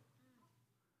bulldog.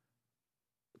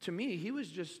 To me, he was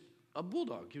just a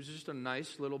bulldog. He was just a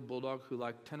nice little bulldog who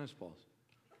liked tennis balls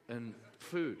and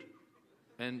food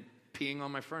and peeing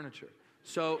on my furniture.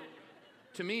 So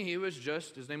to me,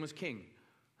 his name was King.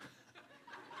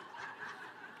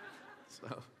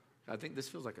 So I think this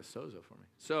feels like a sozo for me.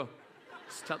 So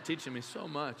it's teaching me so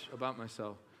much about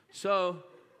myself. So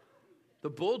the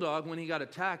bulldog, when he got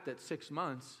attacked at 6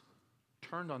 months,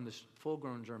 turned on this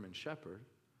full-grown German Shepherd,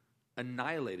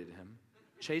 annihilated him,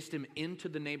 chased him into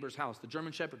the neighbor's house. The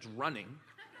German Shepherd's running.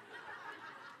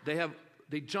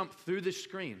 They jump through the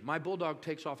screen. My bulldog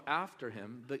takes off after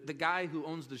him. The guy who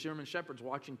owns the German Shepherd's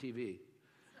watching TV.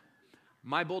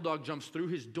 My bulldog jumps through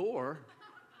his door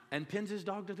and pins his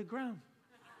dog to the ground.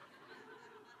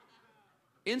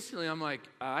 Instantly, I'm like,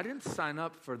 I didn't sign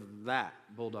up for that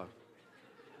bulldog.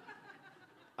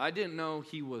 I didn't know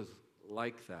he was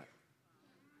like that.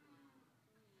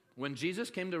 When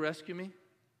Jesus came to rescue me,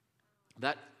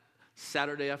 that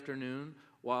Saturday afternoon,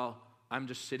 while I'm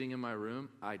just sitting in my room,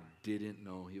 I didn't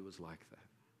know he was like that.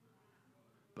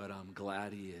 But I'm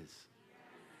glad he is.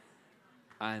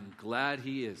 I'm glad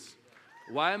he is.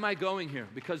 Why am I going here?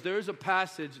 Because there is a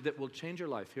passage that will change your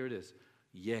life. Here it is.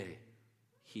 Yea,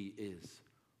 he is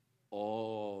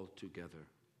altogether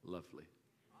lovely.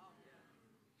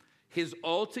 His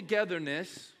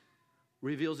altogether-ness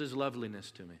reveals his loveliness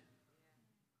to me.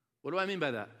 What do I mean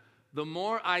by that? The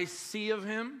more I see of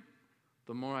him,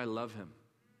 the more I love him.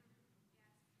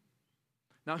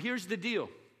 Now here's the deal.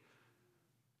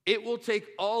 It will take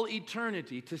all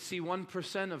eternity to see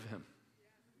 1% of him.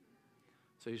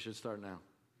 So you should start now.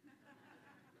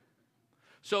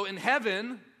 So in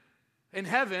heaven,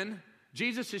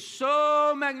 Jesus is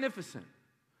so magnificent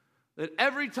that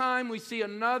every time we see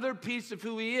another piece of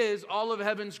who he is, all of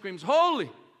heaven screams, holy,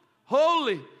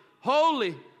 holy,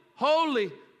 holy,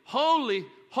 holy, holy,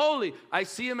 holy. I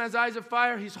see him as eyes of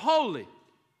fire, he's holy.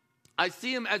 I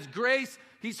see him as grace,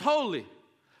 he's holy.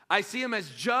 I see him as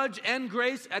judge and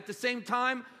grace at the same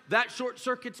time. That short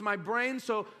circuits my brain,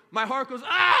 so my heart goes,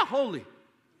 holy.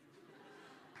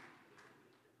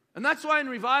 And that's why in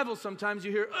revival sometimes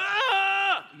you hear,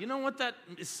 You know what that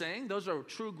is saying? Those are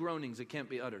true groanings that can't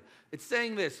be uttered. It's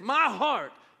saying this: my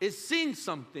heart is seeing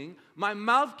something my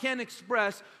mouth can't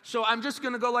express, so I'm just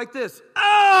going to go like this.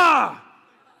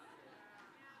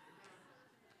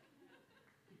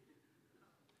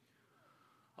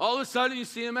 All of a sudden you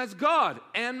see him as God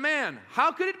and man.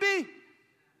 How could it be?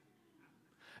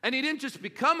 And he didn't just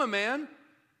become a man,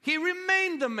 he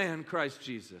remained the man, Christ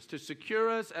Jesus, to secure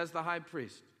us as the high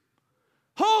priest.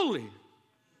 Holy.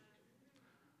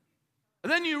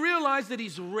 And then you realize that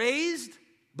he's raised,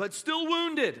 but still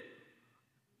wounded.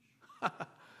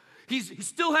 He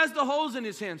still has the holes in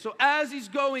his hands. So as he's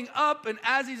going up and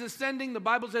as he's ascending, the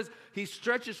Bible says he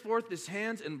stretches forth his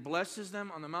hands and blesses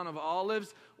them on the Mount of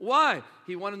Olives. Why?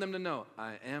 He wanted them to know,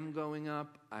 I am going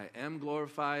up, I am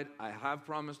glorified, I have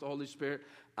promised the Holy Spirit,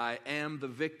 I am the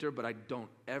victor, but I don't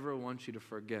ever want you to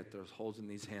forget there's holes in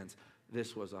these hands.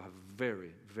 This was a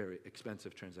very, very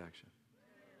expensive transaction.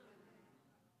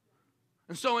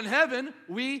 And so in heaven,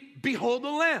 we behold the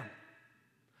Lamb.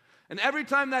 And every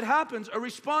time that happens, a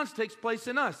response takes place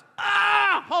in us.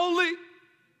 Holy!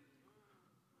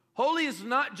 Holy is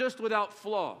not just without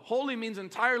flaw. Holy means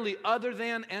entirely other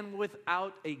than and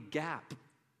without a gap.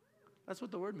 That's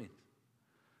what the word means.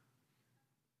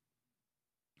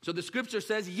 So the scripture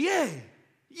says, yea,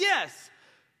 yes,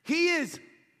 he is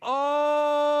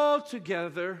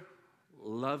altogether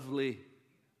lovely.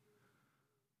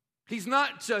 He's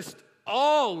not just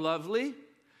all lovely.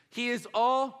 He is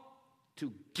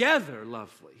altogether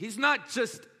lovely. He's not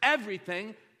just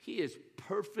everything. He is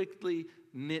perfectly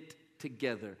knit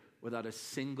together without a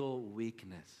single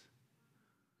weakness.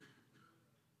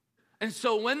 And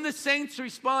so when the saints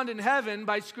respond in heaven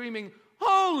by screaming,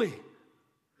 holy,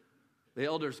 the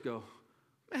elders go,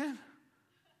 man,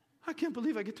 I can't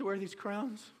believe I get to wear these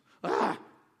crowns.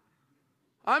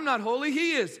 I'm not holy,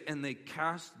 he is. And they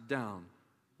cast down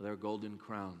their golden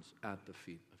crowns at the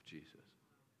feet of Jesus.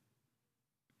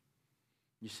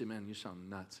 You say, man, you sound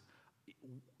nuts.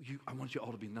 I want you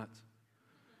all to be nuts.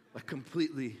 Like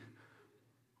completely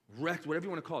wrecked, whatever you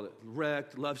want to call it.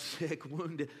 Wrecked, lovesick,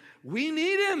 wounded. We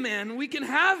need him, man. We can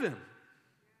have him.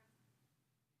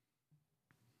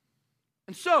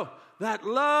 And so, that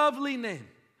lovely name,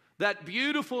 that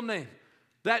beautiful name,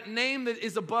 that name that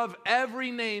is above every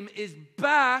name is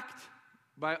backed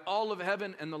by all of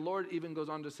heaven. And the Lord even goes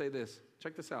on to say this.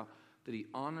 Check this out. That he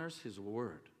honors his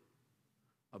word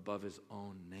above his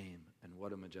own name. And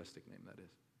what a majestic name that is.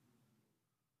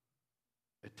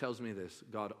 It tells me this.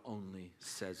 God only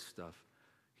says stuff.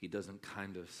 He doesn't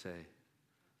kind of say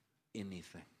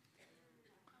anything.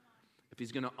 If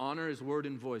he's going to honor his word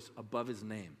and voice above his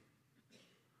name,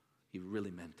 he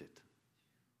really meant it.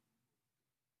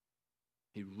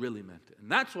 He really meant it.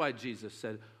 And that's why Jesus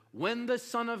said, when the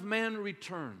Son of Man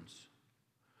returns,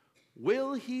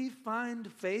 will he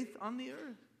find faith on the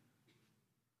earth?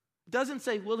 It doesn't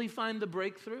say, will he find the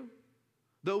breakthrough?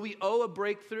 Though we owe a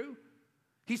breakthrough.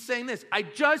 He's saying this, I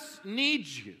just need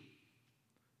you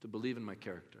to believe in my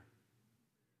character.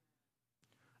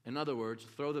 In other words,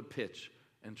 throw the pitch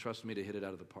and trust me to hit it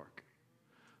out of the park.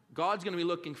 God's going to be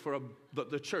looking for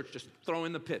the church, just throw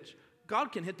in the pitch.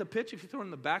 God can hit the pitch if you throw it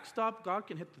in the backstop. God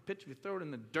can hit the pitch if you throw it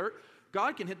in the dirt.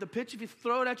 God can hit the pitch if you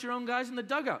throw it at your own guys in the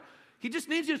dugout. He just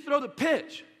needs you to throw the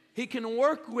pitch. He can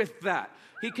work with that.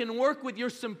 He can work with your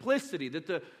simplicity that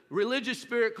the religious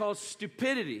spirit calls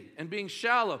stupidity and being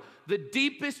shallow. The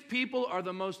deepest people are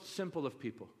the most simple of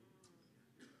people.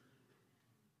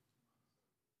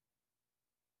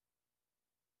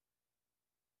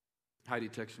 Heidi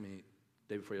texted me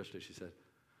the day before yesterday. She said,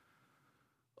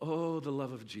 oh, the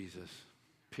love of Jesus,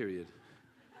 period.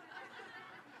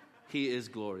 He is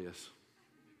glorious.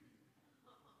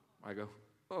 I go,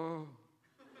 oh.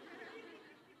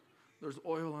 There's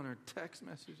oil on her text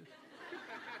messages.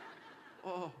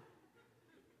 Oh.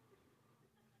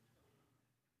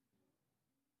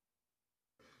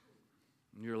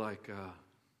 And you're like,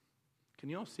 can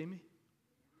you all see me?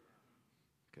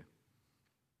 Okay.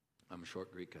 I'm a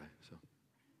short Greek guy, so.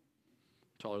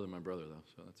 Taller than my brother, though,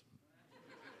 so that's.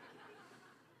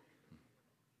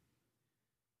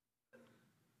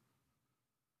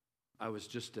 I was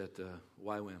just at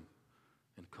YWAM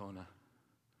in Kona.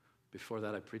 Before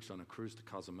that, I preached on a cruise to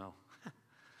Cozumel.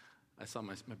 I saw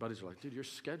my buddies were like, dude, your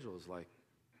schedule is like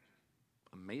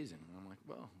amazing. And I'm like,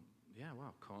 well, yeah,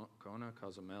 wow, Kona,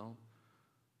 Cozumel.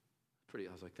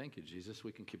 I was like, thank you, Jesus.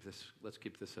 We can keep this, let's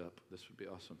keep this up. This would be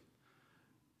awesome.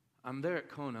 I'm there at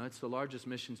Kona. It's the largest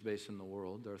missions base in the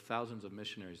world. There are thousands of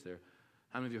missionaries there.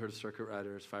 How many of you heard of Circuit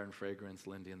Riders, Fire and Fragrance,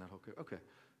 Lindy, and that whole crew? Okay,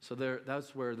 so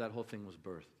that's where that whole thing was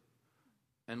birthed.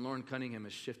 And Lauren Cunningham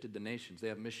has shifted the nations. They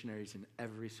have missionaries in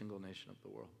every single nation of the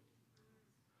world.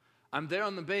 I'm there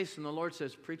on the base, and the Lord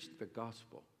says, preach the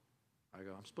gospel. I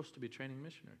go, I'm supposed to be training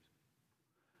missionaries.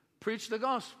 Preach the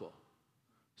gospel.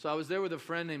 So I was there with a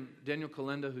friend named Daniel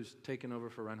Kalenda, who's taken over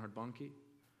for Reinhard Bonnke.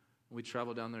 We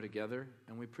traveled down there together,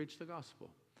 and we preached the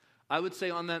gospel. I would say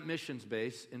on that missions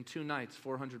base, in 2 nights,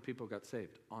 400 people got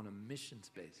saved on a missions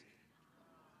base.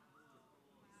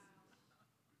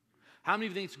 How many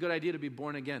of you think it's a good idea to be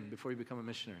born again before you become a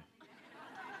missionary?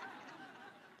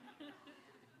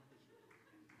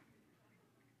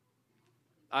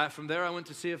 From there, I went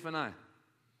to CFNI,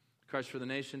 Christ for the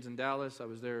Nations in Dallas. I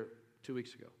was there 2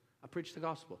 weeks ago. I preached the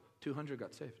gospel. 200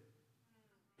 got saved.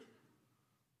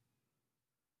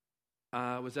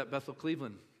 I was at Bethel,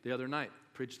 Cleveland the other night.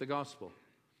 Preached the gospel.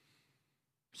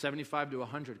 75 to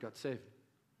 100 got saved.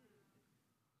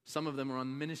 Some of them were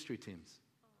on ministry teams.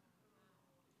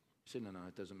 You say, no,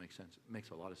 it doesn't make sense. It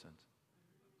makes a lot of sense.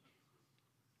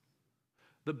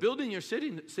 The building you're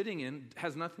sitting in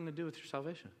has nothing to do with your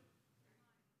salvation.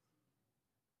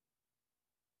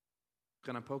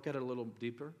 Can I poke at it a little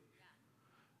deeper?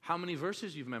 How many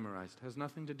verses you've memorized has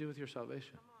nothing to do with your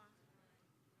salvation.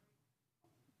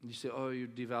 You say, oh, you're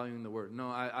devaluing the word. No,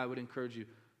 I would encourage you,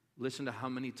 listen to how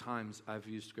many times I've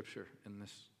used Scripture in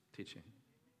this teaching.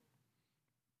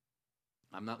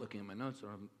 I'm not looking at my notes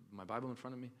or my Bible in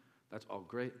front of me. That's all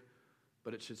great.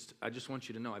 But I just want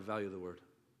you to know I value the word.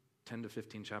 10 to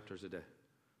 15 chapters a day.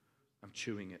 I'm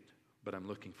chewing it, but I'm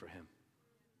looking for him.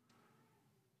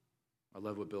 I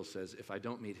love what Bill says. If I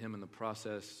don't meet him in the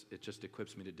process, it just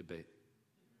equips me to debate.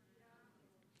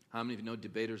 How many of you know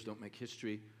debaters don't make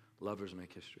history? Lovers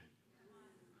make history.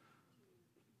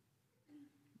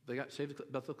 They got saved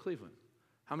at Bethel, Cleveland.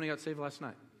 How many got saved last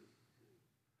night?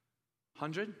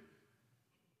 100?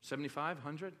 75?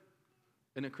 100?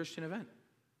 In a Christian event.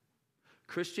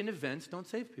 Christian events don't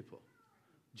save people.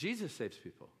 Jesus saves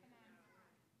people.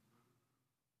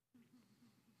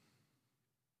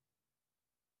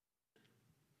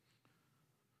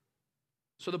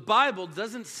 So the Bible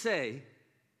doesn't say,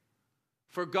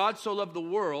 for God so loved the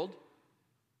world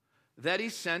that he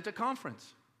sent a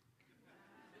conference.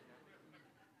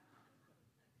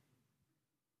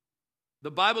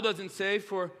 The Bible doesn't say,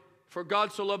 for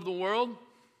God so loved the world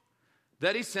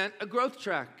that he sent a growth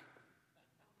track.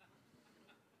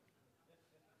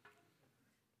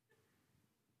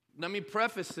 Let me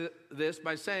preface this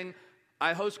by saying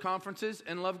I host conferences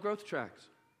and love growth tracks.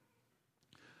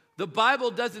 The Bible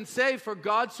doesn't say, for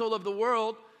God so loved the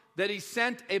world that he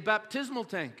sent a baptismal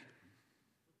tank.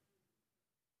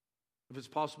 If it's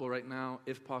possible right now,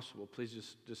 if possible, please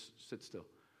just sit still,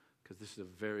 because this is a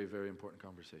very, very important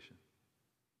conversation.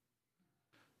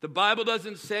 The Bible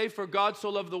doesn't say, for God so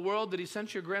loved the world that he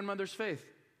sent your grandmother's faith.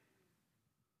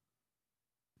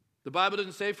 The Bible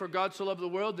doesn't say, for God so loved the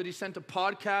world that he sent a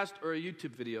podcast or a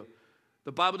YouTube video.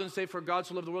 The Bible doesn't say, for God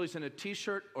so loved the world he sent a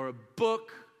t-shirt or a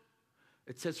book.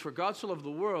 It says, for God so loved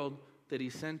the world that he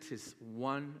sent his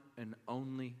one and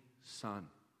only Son.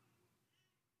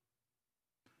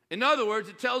 In other words,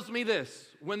 it tells me this: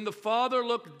 when the Father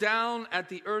looked down at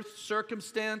the earth's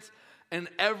circumstance and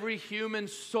every human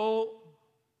soul,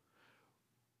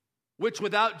 which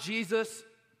without Jesus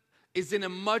is in a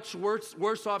much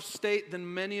worse off state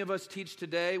than many of us teach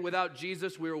today. Without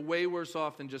Jesus, we are way worse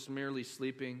off than just merely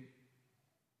sleeping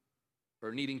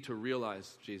or needing to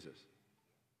realize Jesus.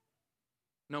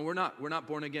 No, we're not. We're not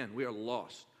born again. We are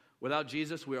lost. Without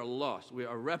Jesus, we are lost. We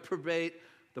are reprobate.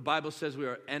 The Bible says we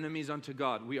are enemies unto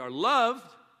God. We are loved,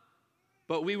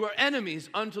 but we were enemies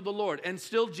unto the Lord. And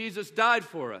still Jesus died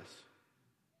for us.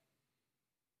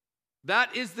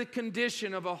 That is the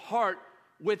condition of a heart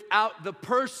without the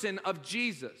person of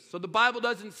Jesus. So the Bible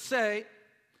doesn't say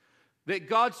that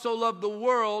God so loved the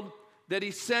world that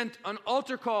he sent an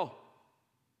altar call.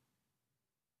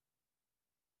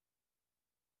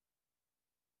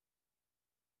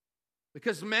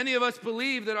 Because many of us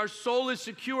believe that our soul is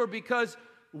secure because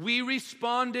we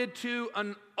responded to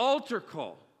an altar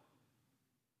call.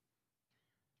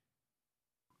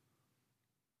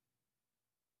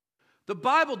 The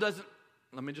Bible doesn't,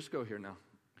 let me just go here now.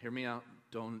 Hear me out.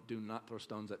 Do not throw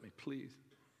stones at me, please.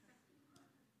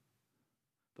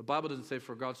 The Bible doesn't say,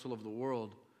 for God so loved the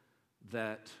world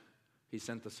that he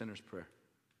sent the sinner's prayer.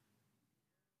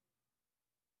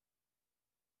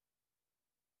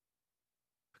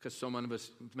 Because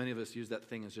many of us use that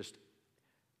thing as just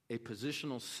a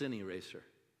positional sin eraser.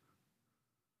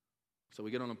 So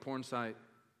we get on a porn site,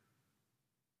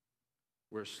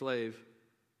 we're a slave,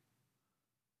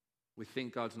 we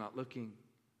think God's not looking,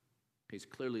 he's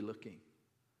clearly looking.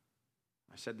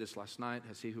 I said this last night,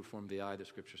 has he who formed the eye, the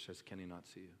scripture says, can he not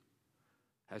see you?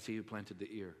 Has he who planted the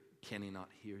ear, can he not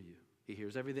hear you? He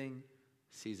hears everything,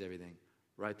 sees everything,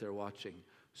 right there watching.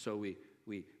 So we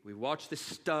watch this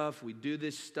stuff, we do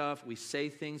this stuff, we say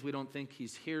things we don't think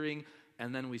he's hearing,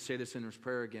 and then we say the sinner's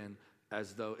prayer again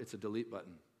as though it's a delete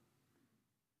button.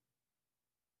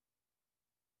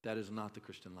 That is not the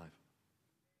Christian life.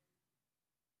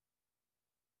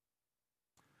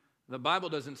 The Bible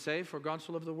doesn't say, for God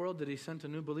so loved the world that he sent a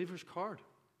new believer's card,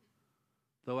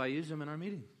 though I use them in our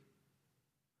meetings.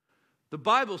 The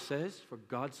Bible says, for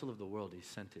God so loved the world, he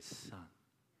sent his Son,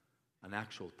 an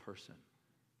actual person.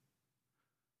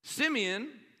 Simeon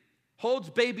holds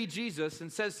baby Jesus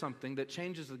and says something that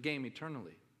changes the game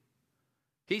eternally.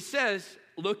 He says,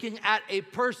 looking at a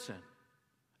person,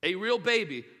 a real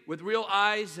baby with real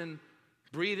eyes and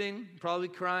breathing, probably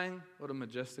crying. What a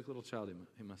majestic little child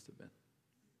he must have been.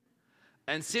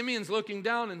 And Simeon's looking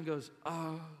down and goes,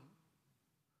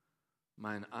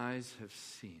 mine eyes have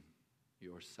seen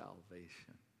your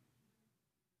salvation.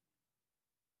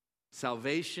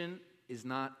 Salvation is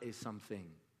not a something.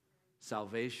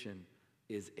 Salvation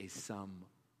is a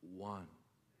someone.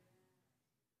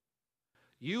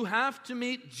 You have to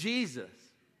meet Jesus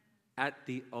at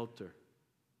the altar.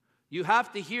 You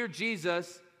have to hear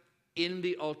Jesus in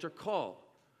the altar call.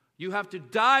 You have to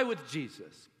die with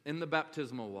Jesus in the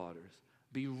baptismal waters.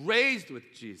 Be raised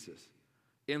with Jesus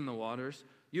in the waters.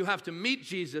 You have to meet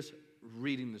Jesus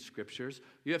reading the scriptures.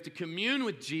 You have to commune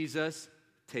with Jesus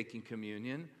taking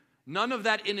communion. None of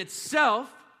that in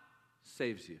itself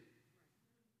saves you.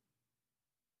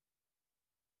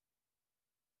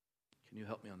 Can you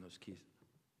help me on those keys?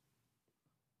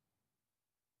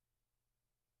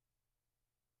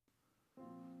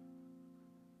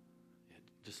 Yeah,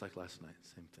 just like last night,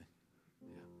 same thing.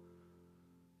 Yeah.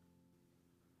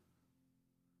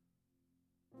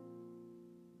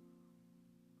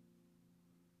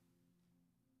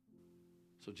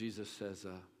 So Jesus says,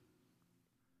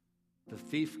 the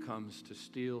thief comes to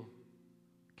steal,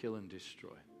 kill, and destroy.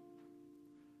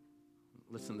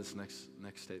 Listen to this next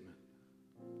statement.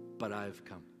 But I have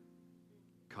come,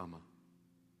 comma.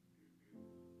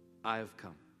 I have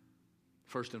come.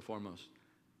 First and foremost,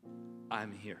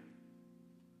 I'm here.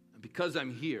 And because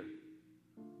I'm here,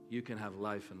 you can have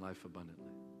life and life abundantly.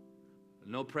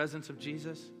 No presence of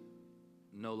Jesus,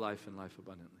 no life and life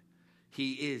abundantly.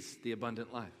 He is the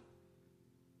abundant life.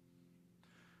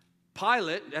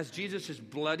 Pilate, as Jesus is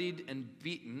bloodied and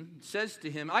beaten, says to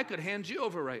him, I could hand you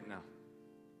over right now.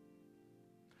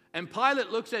 And Pilate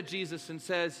looks at Jesus and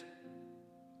says,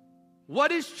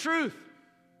 what is truth?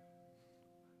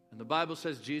 And the Bible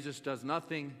says Jesus does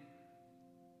nothing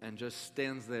and just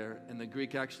stands there. And the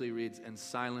Greek actually reads, and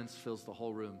silence fills the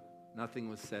whole room. Nothing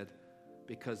was said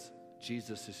because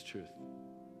Jesus is truth.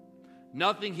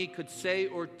 Nothing he could say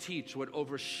or teach would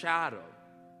overshadow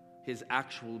his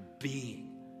actual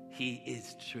being. He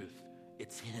is truth.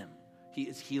 It's him. He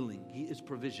is healing. He is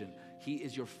provision. He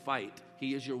is your fight.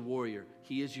 He is your warrior.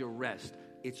 He is your rest.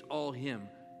 It's all him,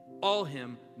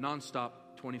 nonstop,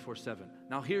 24/7.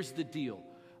 Now here's the deal.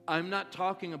 I'm not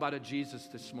talking about a Jesus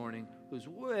this morning who's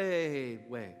way,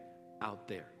 way out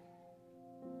there.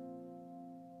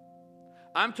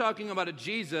 I'm talking about a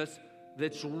Jesus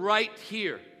that's right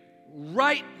here,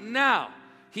 right now.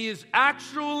 He is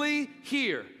actually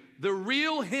here. The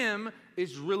real him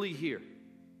is really here.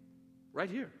 Right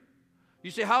here.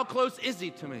 You say, how close is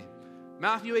he to me?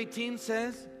 Matthew 18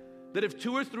 says that if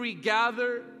 2 or 3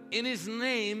 gather in his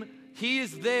name, he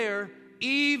is there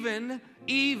even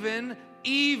in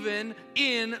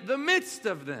the midst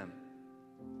of them.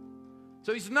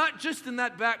 So he's not just in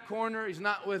that back corner. He's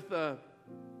not with a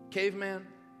caveman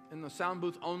in the sound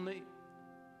booth only.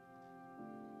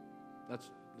 That's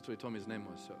what he told me his name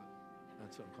was, so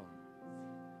that's what I'm calling him.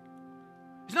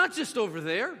 He's not just over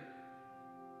there.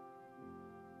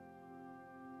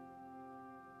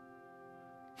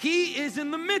 He is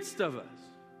in the midst of us.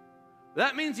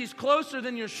 That means he's closer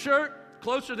than your shirt,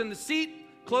 closer than the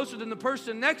seat, closer than the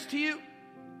person next to you.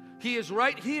 He is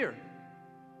right here.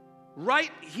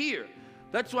 Right here.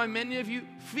 That's why many of you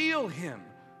feel him,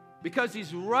 because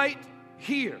he's right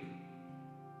here.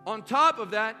 On top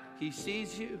of that, he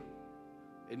sees you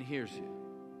and hears you.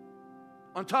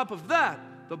 On top of that,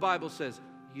 the Bible says,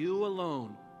 you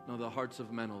alone know the hearts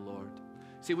of men, O Lord.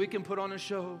 See, we can put on a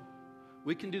show.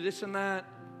 We can do this and that.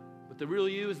 But the real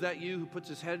you is that you who puts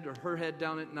his head or her head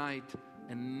down at night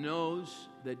and knows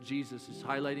that Jesus is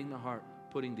highlighting the heart,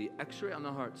 putting the x-ray on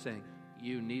the heart, saying,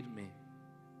 you need me.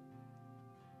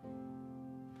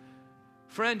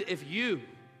 Friend, if you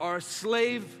are a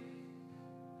slave,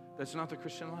 that's not the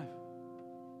Christian life.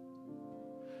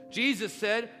 Jesus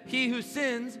said, he who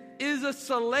sins is a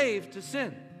slave to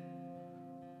sin.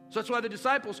 So that's why the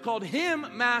disciples called him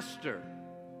master.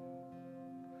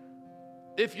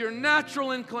 If your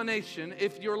natural inclination,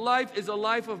 if your life is a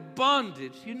life of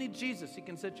bondage, you need Jesus. He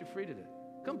can set you free today.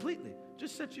 Completely.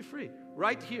 Just set you free.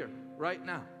 Right here, right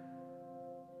now.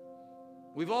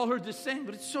 We've all heard this saying,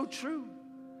 but it's so true.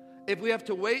 If we have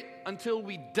to wait until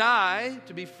we die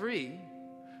to be free,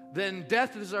 then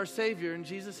death is our Savior and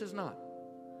Jesus is not.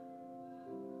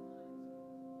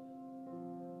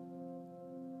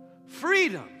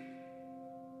 Freedom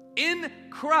in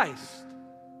Christ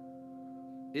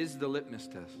is the litmus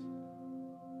test.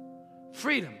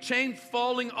 Freedom, chain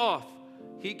falling off.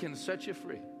 He can set you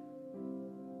free.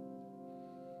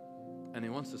 And he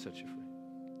wants to set you free.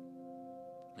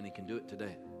 And he can do it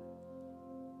today.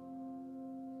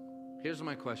 Here's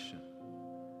my question.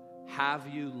 Have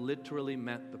you literally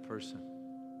met the person?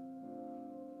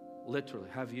 Literally,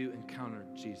 have you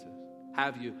encountered Jesus?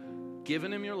 Have you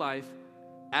given him your life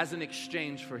as an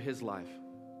exchange for his life?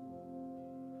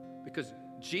 Because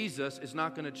Jesus is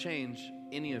not going to change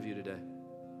any of you today.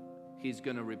 He's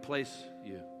going to replace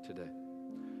you today.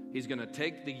 He's going to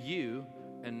take the you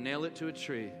and nail it to a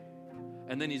tree.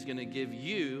 And then he's going to give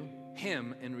you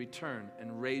Him in return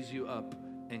and raise you up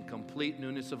in complete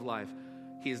newness of life.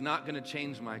 He is not going to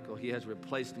change Michael. He has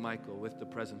replaced Michael with the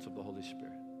presence of the Holy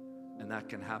Spirit. And that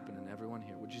can happen in everyone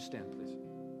here. Would you stand, please?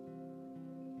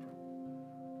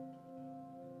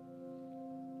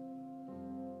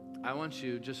 I want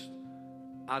you, just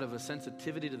out of a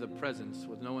sensitivity to the presence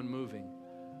with no one moving,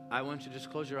 I want you to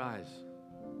just close your eyes.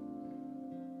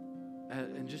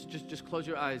 And just close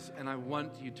your eyes. And I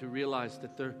want you to realize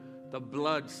that the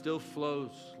blood still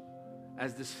flows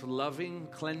as this loving,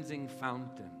 cleansing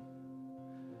fountain.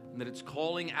 And that it's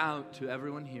calling out to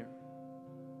everyone here.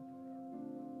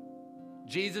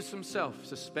 Jesus himself,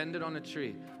 suspended on a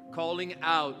tree, calling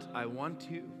out, I want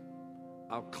you.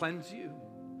 I'll cleanse you.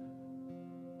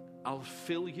 I'll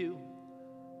fill you.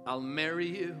 I'll marry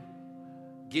you.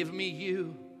 Give me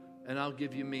you, and I'll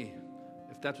give you me.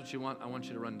 If that's what you want, I want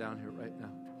you to run down here right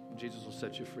now. And Jesus will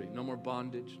set you free. No more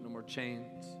bondage, no more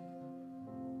chains.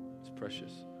 It's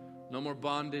precious. No more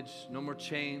bondage, no more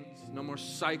chains, no more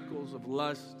cycles of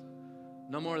lust.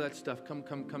 No more of that stuff. Come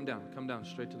down. Come down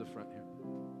straight to the front here.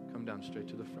 Come down straight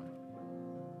to the front.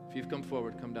 If you've come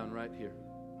forward, come down right here.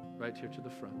 Right here to the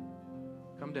front.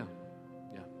 Come down.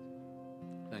 Yeah.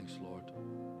 Thanks, Lord.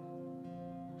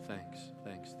 Thanks.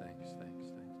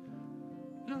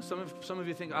 You know, some of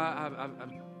you think,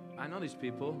 I know these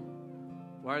people.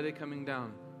 Why are they coming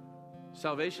down?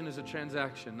 Salvation is a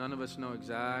transaction. None of us know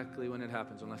exactly when it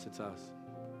happens unless it's us.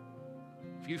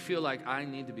 If you feel like I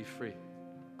need to be free,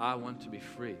 I want to be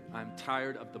free. I'm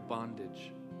tired of the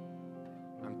bondage.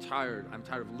 I'm tired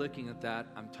of looking at that.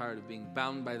 I'm tired of being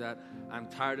bound by that. I'm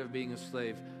tired of being a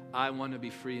slave. I want to be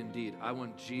free indeed. I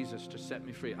want Jesus to set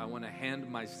me free. I want to hand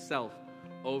myself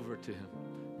over to him.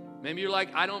 Maybe you're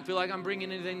like, I don't feel like I'm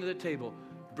bringing anything to the table.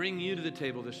 Bring you to the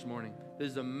table this morning.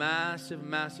 There's a massive,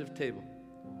 massive table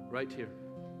right here.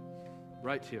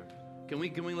 Right here. Can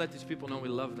we let these people know we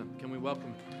love them? Can we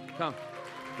welcome? Come.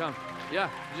 Yeah,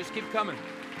 just keep coming.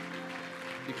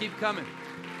 You keep coming.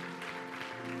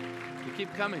 You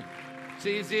keep coming.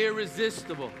 See, he's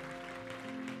irresistible.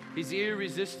 He's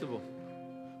irresistible.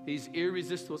 He's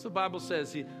irresistible. So the Bible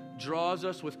says he draws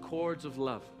us with cords of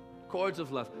love. Cords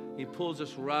of love. He pulls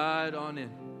us right on in.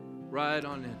 Right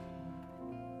on in.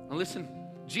 Now listen,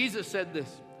 Jesus said this.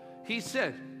 He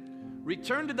said,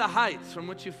 return to the heights from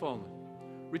which you've fallen.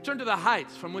 Return to the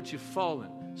heights from which you've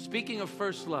fallen. Speaking of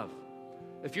first love.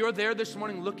 If you're there this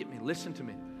morning, look at me. Listen to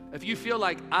me. If you feel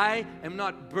like I am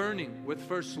not burning with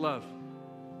first love,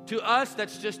 to us,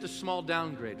 that's just a small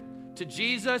downgrade. To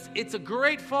Jesus, it's a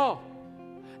great fall.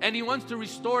 And he wants to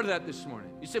restore that this morning.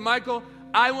 You say, Michael,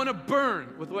 I want to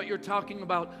burn with what you're talking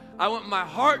about. I want my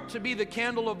heart to be the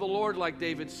candle of the Lord, like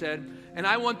David said. And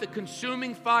I want the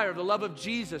consuming fire, the love of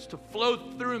Jesus, to flow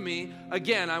through me.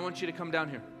 Again, I want you to come down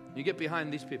here. You get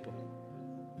behind these people.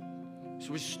 It's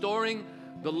restoring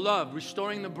the love,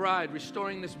 restoring the bride,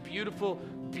 restoring this beautiful,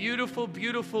 beautiful,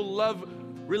 beautiful love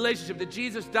relationship that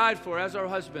Jesus died for as our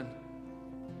husband.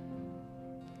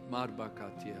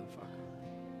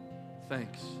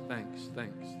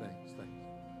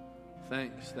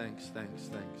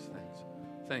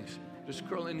 Thanks. Just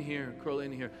curl in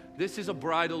here. This is a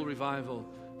bridal revival.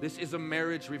 This is a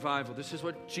marriage revival. This is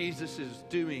what Jesus is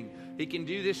doing. He can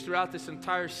do this throughout this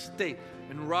entire state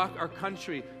and rock our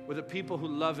country with the people who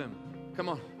love him. Come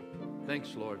on.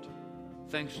 Thanks, Lord.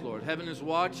 Heaven is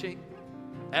watching.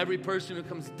 Every person who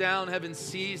comes down, heaven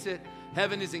sees it.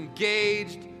 Heaven is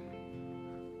engaged.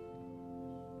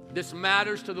 This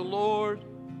matters to the Lord.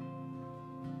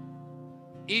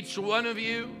 Each one of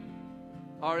you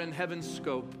are in heaven's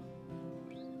scope.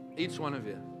 Each one of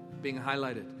you being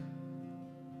highlighted.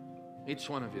 Each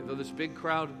one of you. Though this big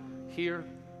crowd here,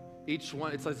 each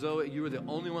one, it's as though you were the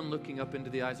only one looking up into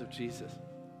the eyes of Jesus.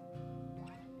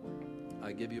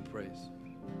 I give you praise.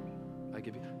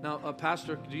 Now,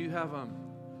 Pastor, do you have,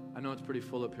 I know it's pretty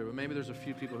full up here, but maybe there's a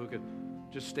few people who could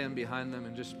just stand behind them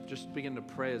and just begin to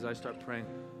pray as I start praying.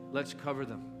 Let's cover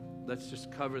them. Let's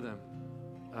just cover them.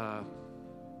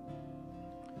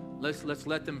 Let's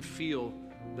let them feel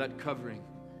that covering.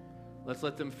 Let's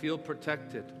let them feel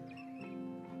protected.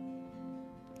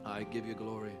 I give you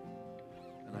glory,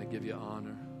 and I give you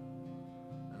honor,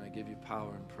 and I give you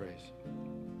power and praise.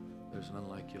 There's none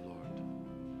like you, Lord.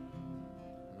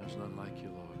 And there's none like you,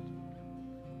 Lord.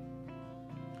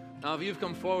 Now, if you've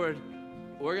come forward,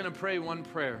 we're going to pray one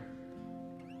prayer,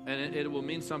 and it will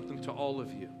mean something to all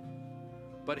of you.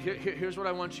 But here's what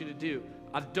I want you to do.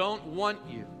 I don't want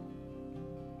you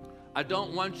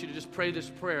to just pray this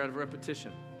prayer out of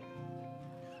repetition.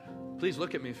 Please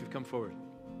look at me if you've come forward.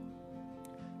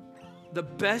 The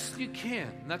best you can,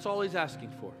 and that's all he's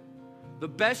asking for. The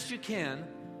best you can,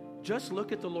 just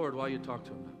look at the Lord while you talk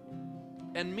to Him now.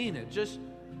 And mean it. Just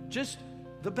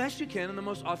the best you can in the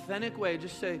most authentic way.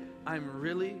 Just say, I'm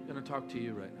really going to talk to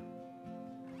you right now.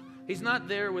 He's not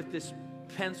there with this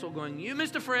pencil going, you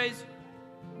missed a phrase.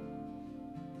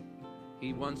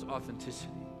 He wants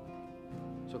authenticity.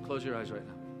 So close your eyes right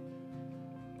now.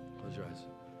 Close your eyes.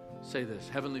 Say this,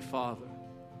 Heavenly Father.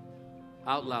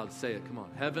 Out loud, say it. Come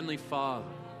on. Heavenly Father,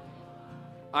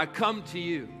 I come to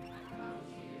you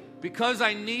because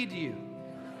I need you.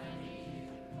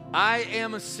 I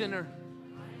am a sinner.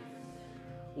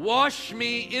 Wash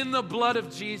me in the blood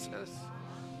of Jesus.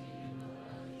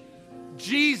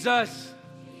 Jesus,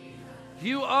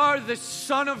 you are the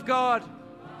Son of God.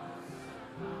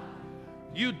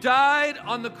 You died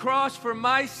on the cross for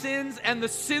my sins and the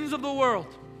sins of the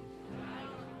world.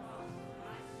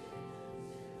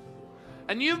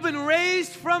 And you've been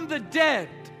raised from the dead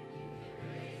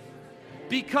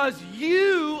because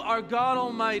you are God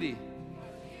Almighty.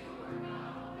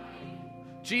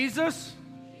 Jesus,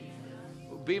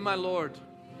 be my Lord.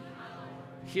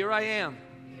 Here I am.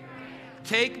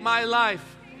 Take my life.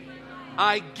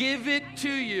 I give it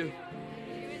to you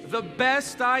the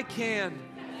best I can.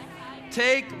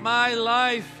 Take my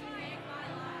life.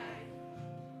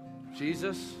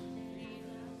 Jesus,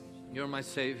 you're my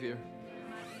Savior.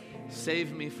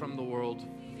 Save me from the world.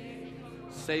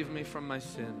 Save me from my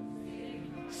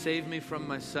sin. Save me from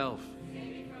myself.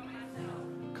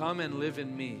 Come and live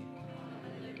in me.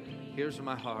 Here's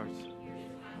my heart.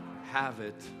 Have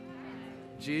it.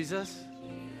 Jesus,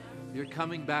 you're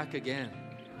coming back again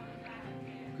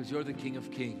because you're the King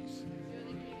of Kings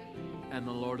and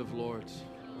the Lord of Lords.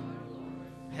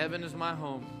 Heaven is my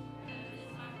home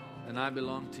and I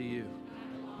belong to you.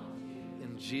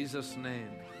 In Jesus' name.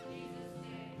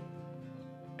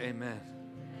 Amen.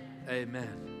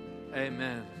 Amen.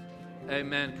 Amen.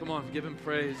 Amen. Come on, give him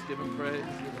praise. Give him praise. Give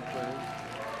him praise.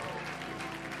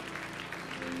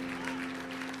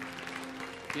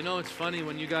 You know, it's funny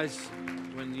when you guys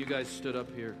stood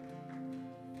up here,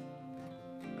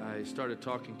 I started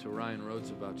talking to Ryan Rhodes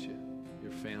about you,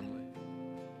 your family.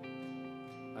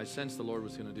 I sensed the Lord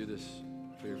was going to do this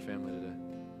for your family today.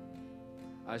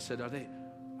 I said, are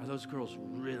those girls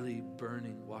really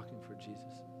burning, walking for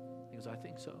Jesus? He goes, I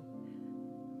think so.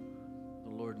 The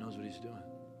Lord knows what he's doing.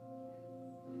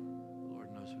 The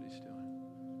Lord knows what he's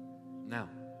doing. Now,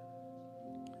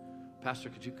 Pastor,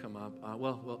 could you come up?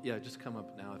 Yeah, just come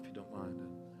up now if you don't mind.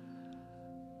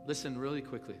 Listen really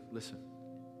quickly. Listen.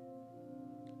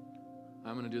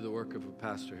 I'm going to do the work of a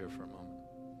pastor here for a moment.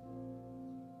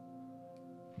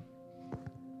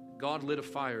 God lit a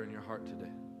fire in your heart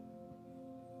today.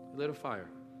 He lit a fire.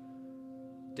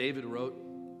 David wrote,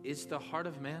 it's the heart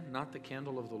of man, not the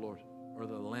candle of the Lord, or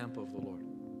the lamp of the Lord.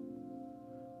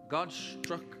 God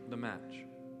struck the match.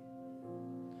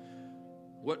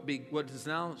 What is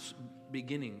now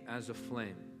beginning as a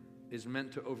flame is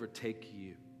meant to overtake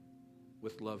you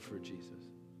with love for Jesus.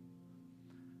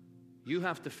 You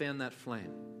have to fan that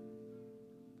flame.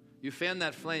 You fan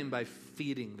that flame by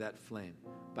feeding that flame,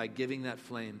 by giving that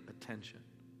flame attention.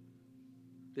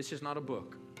 This is not a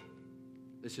book.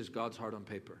 This is God's heart on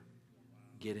paper.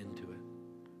 Get into it.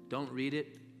 Don't read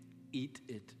it. Eat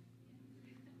it.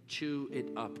 Chew it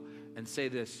up. And say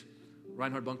this.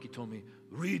 Reinhard Bonnke told me,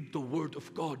 read the word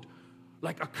of God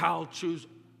like a cow chews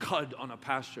cud on a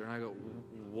pasture. And I go,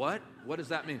 what? What does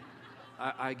that mean?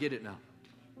 I get it now.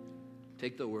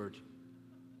 Take the word.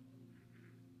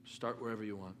 Start wherever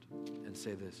you want. And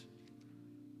say this.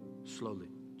 Slowly.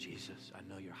 Jesus, I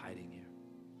know you're hiding here.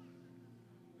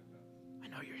 I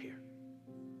know you're here.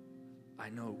 I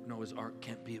know Noah's Ark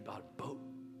can't be about a boat.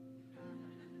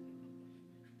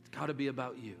 It's got to be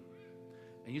about you.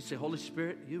 And you say, Holy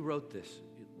Spirit, you wrote this.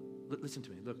 Listen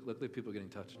to me. Look, people are getting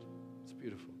touched. It's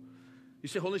beautiful. You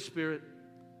say, Holy Spirit,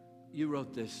 you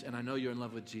wrote this, and I know you're in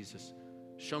love with Jesus.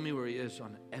 Show me where he is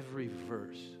on every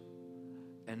verse.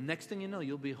 And next thing you know,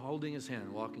 you'll be holding his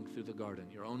hand, walking through the garden,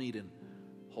 your own Eden,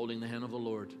 holding the hand of the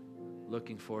Lord,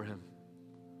 looking for him.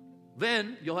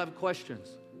 Then you'll have questions,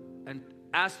 and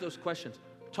ask those questions.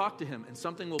 Talk to him, and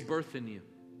something will birth in you.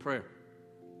 Prayer,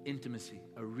 intimacy,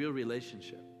 a real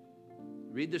relationship.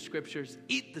 Read the scriptures,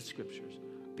 eat the scriptures.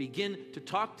 Begin to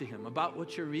talk to him about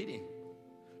what you're reading.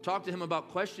 Talk to him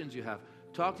about questions you have.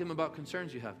 Talk to him about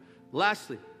concerns you have.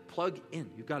 Lastly, plug in.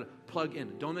 You've got to plug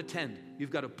in. Don't attend. You've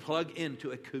got to plug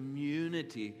into a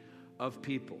community of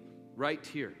people right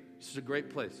here. This is a great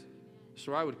place. This is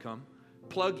where I would come.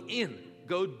 Plug in.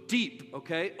 Go deep,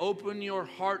 okay? Open your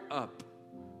heart up.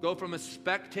 Go from a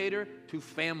spectator to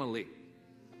family.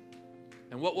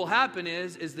 And what will happen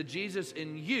is the Jesus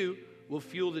in you will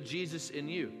fuel the Jesus in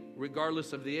you,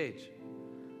 regardless of the age.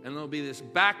 And there'll be this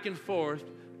back and forth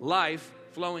life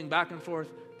flowing back and forth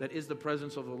that is the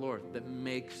presence of the Lord that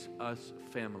makes us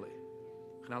family.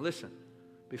 Now listen,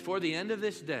 before the end of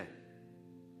this day,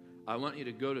 I want you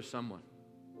to go to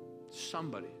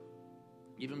somebody,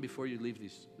 even before you leave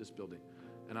this building,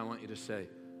 and I want you to say,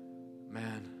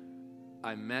 man,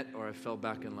 I met or I fell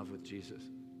back in love with Jesus.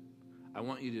 I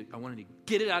want you to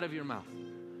get it out of your mouth,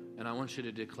 and I want you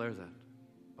to declare that.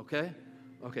 Okay?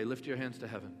 Okay, lift your hands to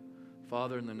heaven.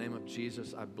 Father, in the name of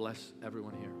Jesus, I bless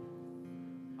everyone here.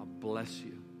 I bless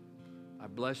you. I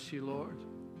bless you, Lord.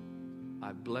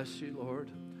 I bless you, Lord.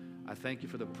 I thank you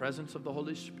for the presence of the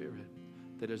Holy Spirit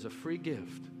that is a free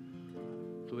gift,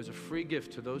 who is a free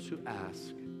gift to those who ask.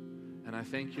 And I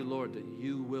thank you, Lord, that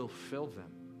you will fill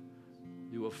them.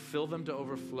 You will fill them to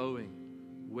overflowing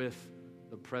with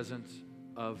the presence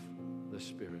of the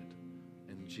Spirit.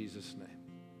 In Jesus' name.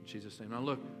 In Jesus' name. Now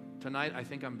look, tonight I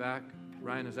think I'm back.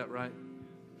 Ryan, is that right?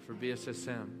 For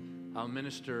BSSM. I'll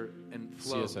minister and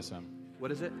flow. CSSM.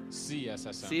 What is it?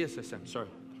 CSSM. CSSM, sorry.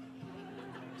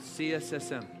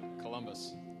 CSSM.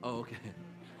 Columbus. Oh, okay.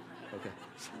 Okay,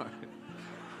 sorry.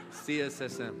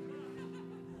 CSSM.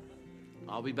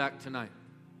 I'll be back tonight.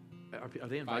 Are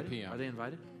they invited? 5 p.m. Are they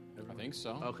invited? I think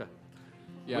so. Okay.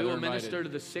 Yeah, we will they're minister invited. to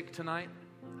the sick tonight,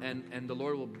 and the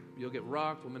Lord you'll get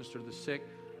rocked. We'll minister to the sick.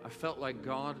 I felt like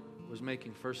God was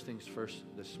making first things first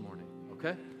this morning.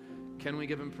 Okay? Can we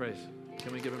give him praise?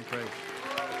 Can we give him praise?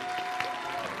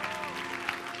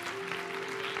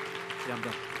 Yeah, I'm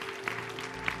done.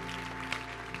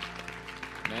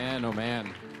 Man, oh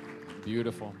man.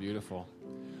 Beautiful, beautiful.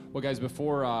 Well, guys,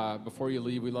 before you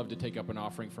leave, we love to take up an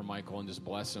offering for Michael and just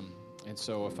bless him. And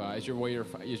so if as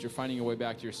you're finding your way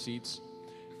back to your seats,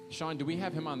 Sean, do we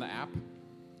have him on the app?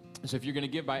 So if you're going to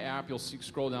give by app, you'll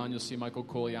scroll down, you'll see Michael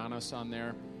Koulianos on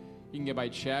there. You can give by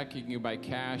check, you can give by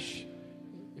cash.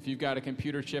 If you've got a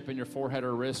computer chip in your forehead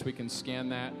or wrist, we can scan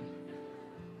that.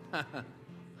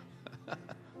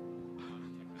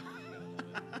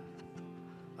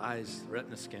 Eyes,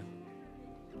 retina scan.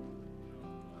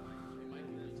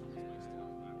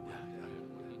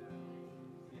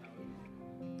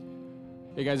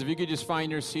 Hey, guys, if you could just find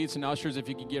your seats, and ushers, if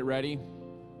you could get ready.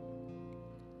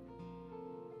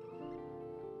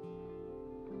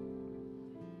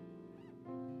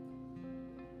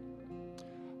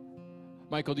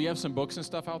 Michael, do you have some books and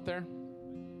stuff out there?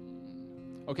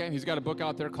 Okay, he's got a book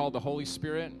out there called The Holy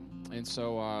Spirit, and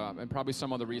so and probably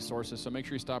some other resources. So make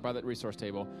sure you stop by that resource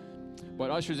table.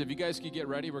 But ushers, if you guys could get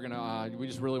ready, we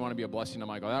just really want to be a blessing to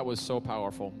Michael. That was so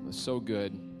powerful, it was so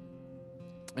good.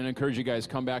 And I encourage you guys,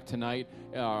 come back tonight.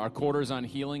 Our quarters on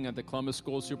healing at the Columbus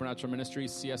School of Supernatural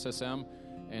Ministries, CSSM,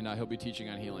 and he'll be teaching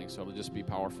on healing, so it'll just be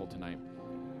powerful tonight.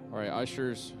 All right,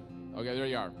 ushers. Okay, there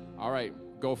you are. All right,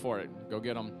 go for it. Go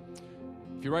get them.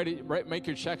 If you're ready, make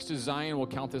your checks to Zion. We'll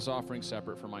count this offering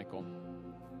separate for Michael.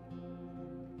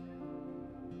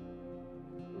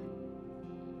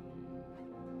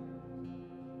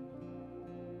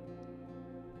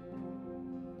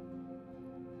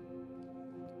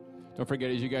 Don't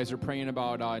forget, as you guys are praying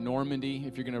about Normandy,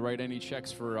 if you're going to write any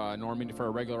checks for Normandy for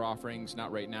our regular offerings,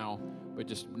 not right now, but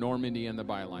just Normandy in the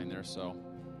byline there. So,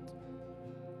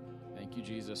 thank you,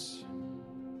 Jesus.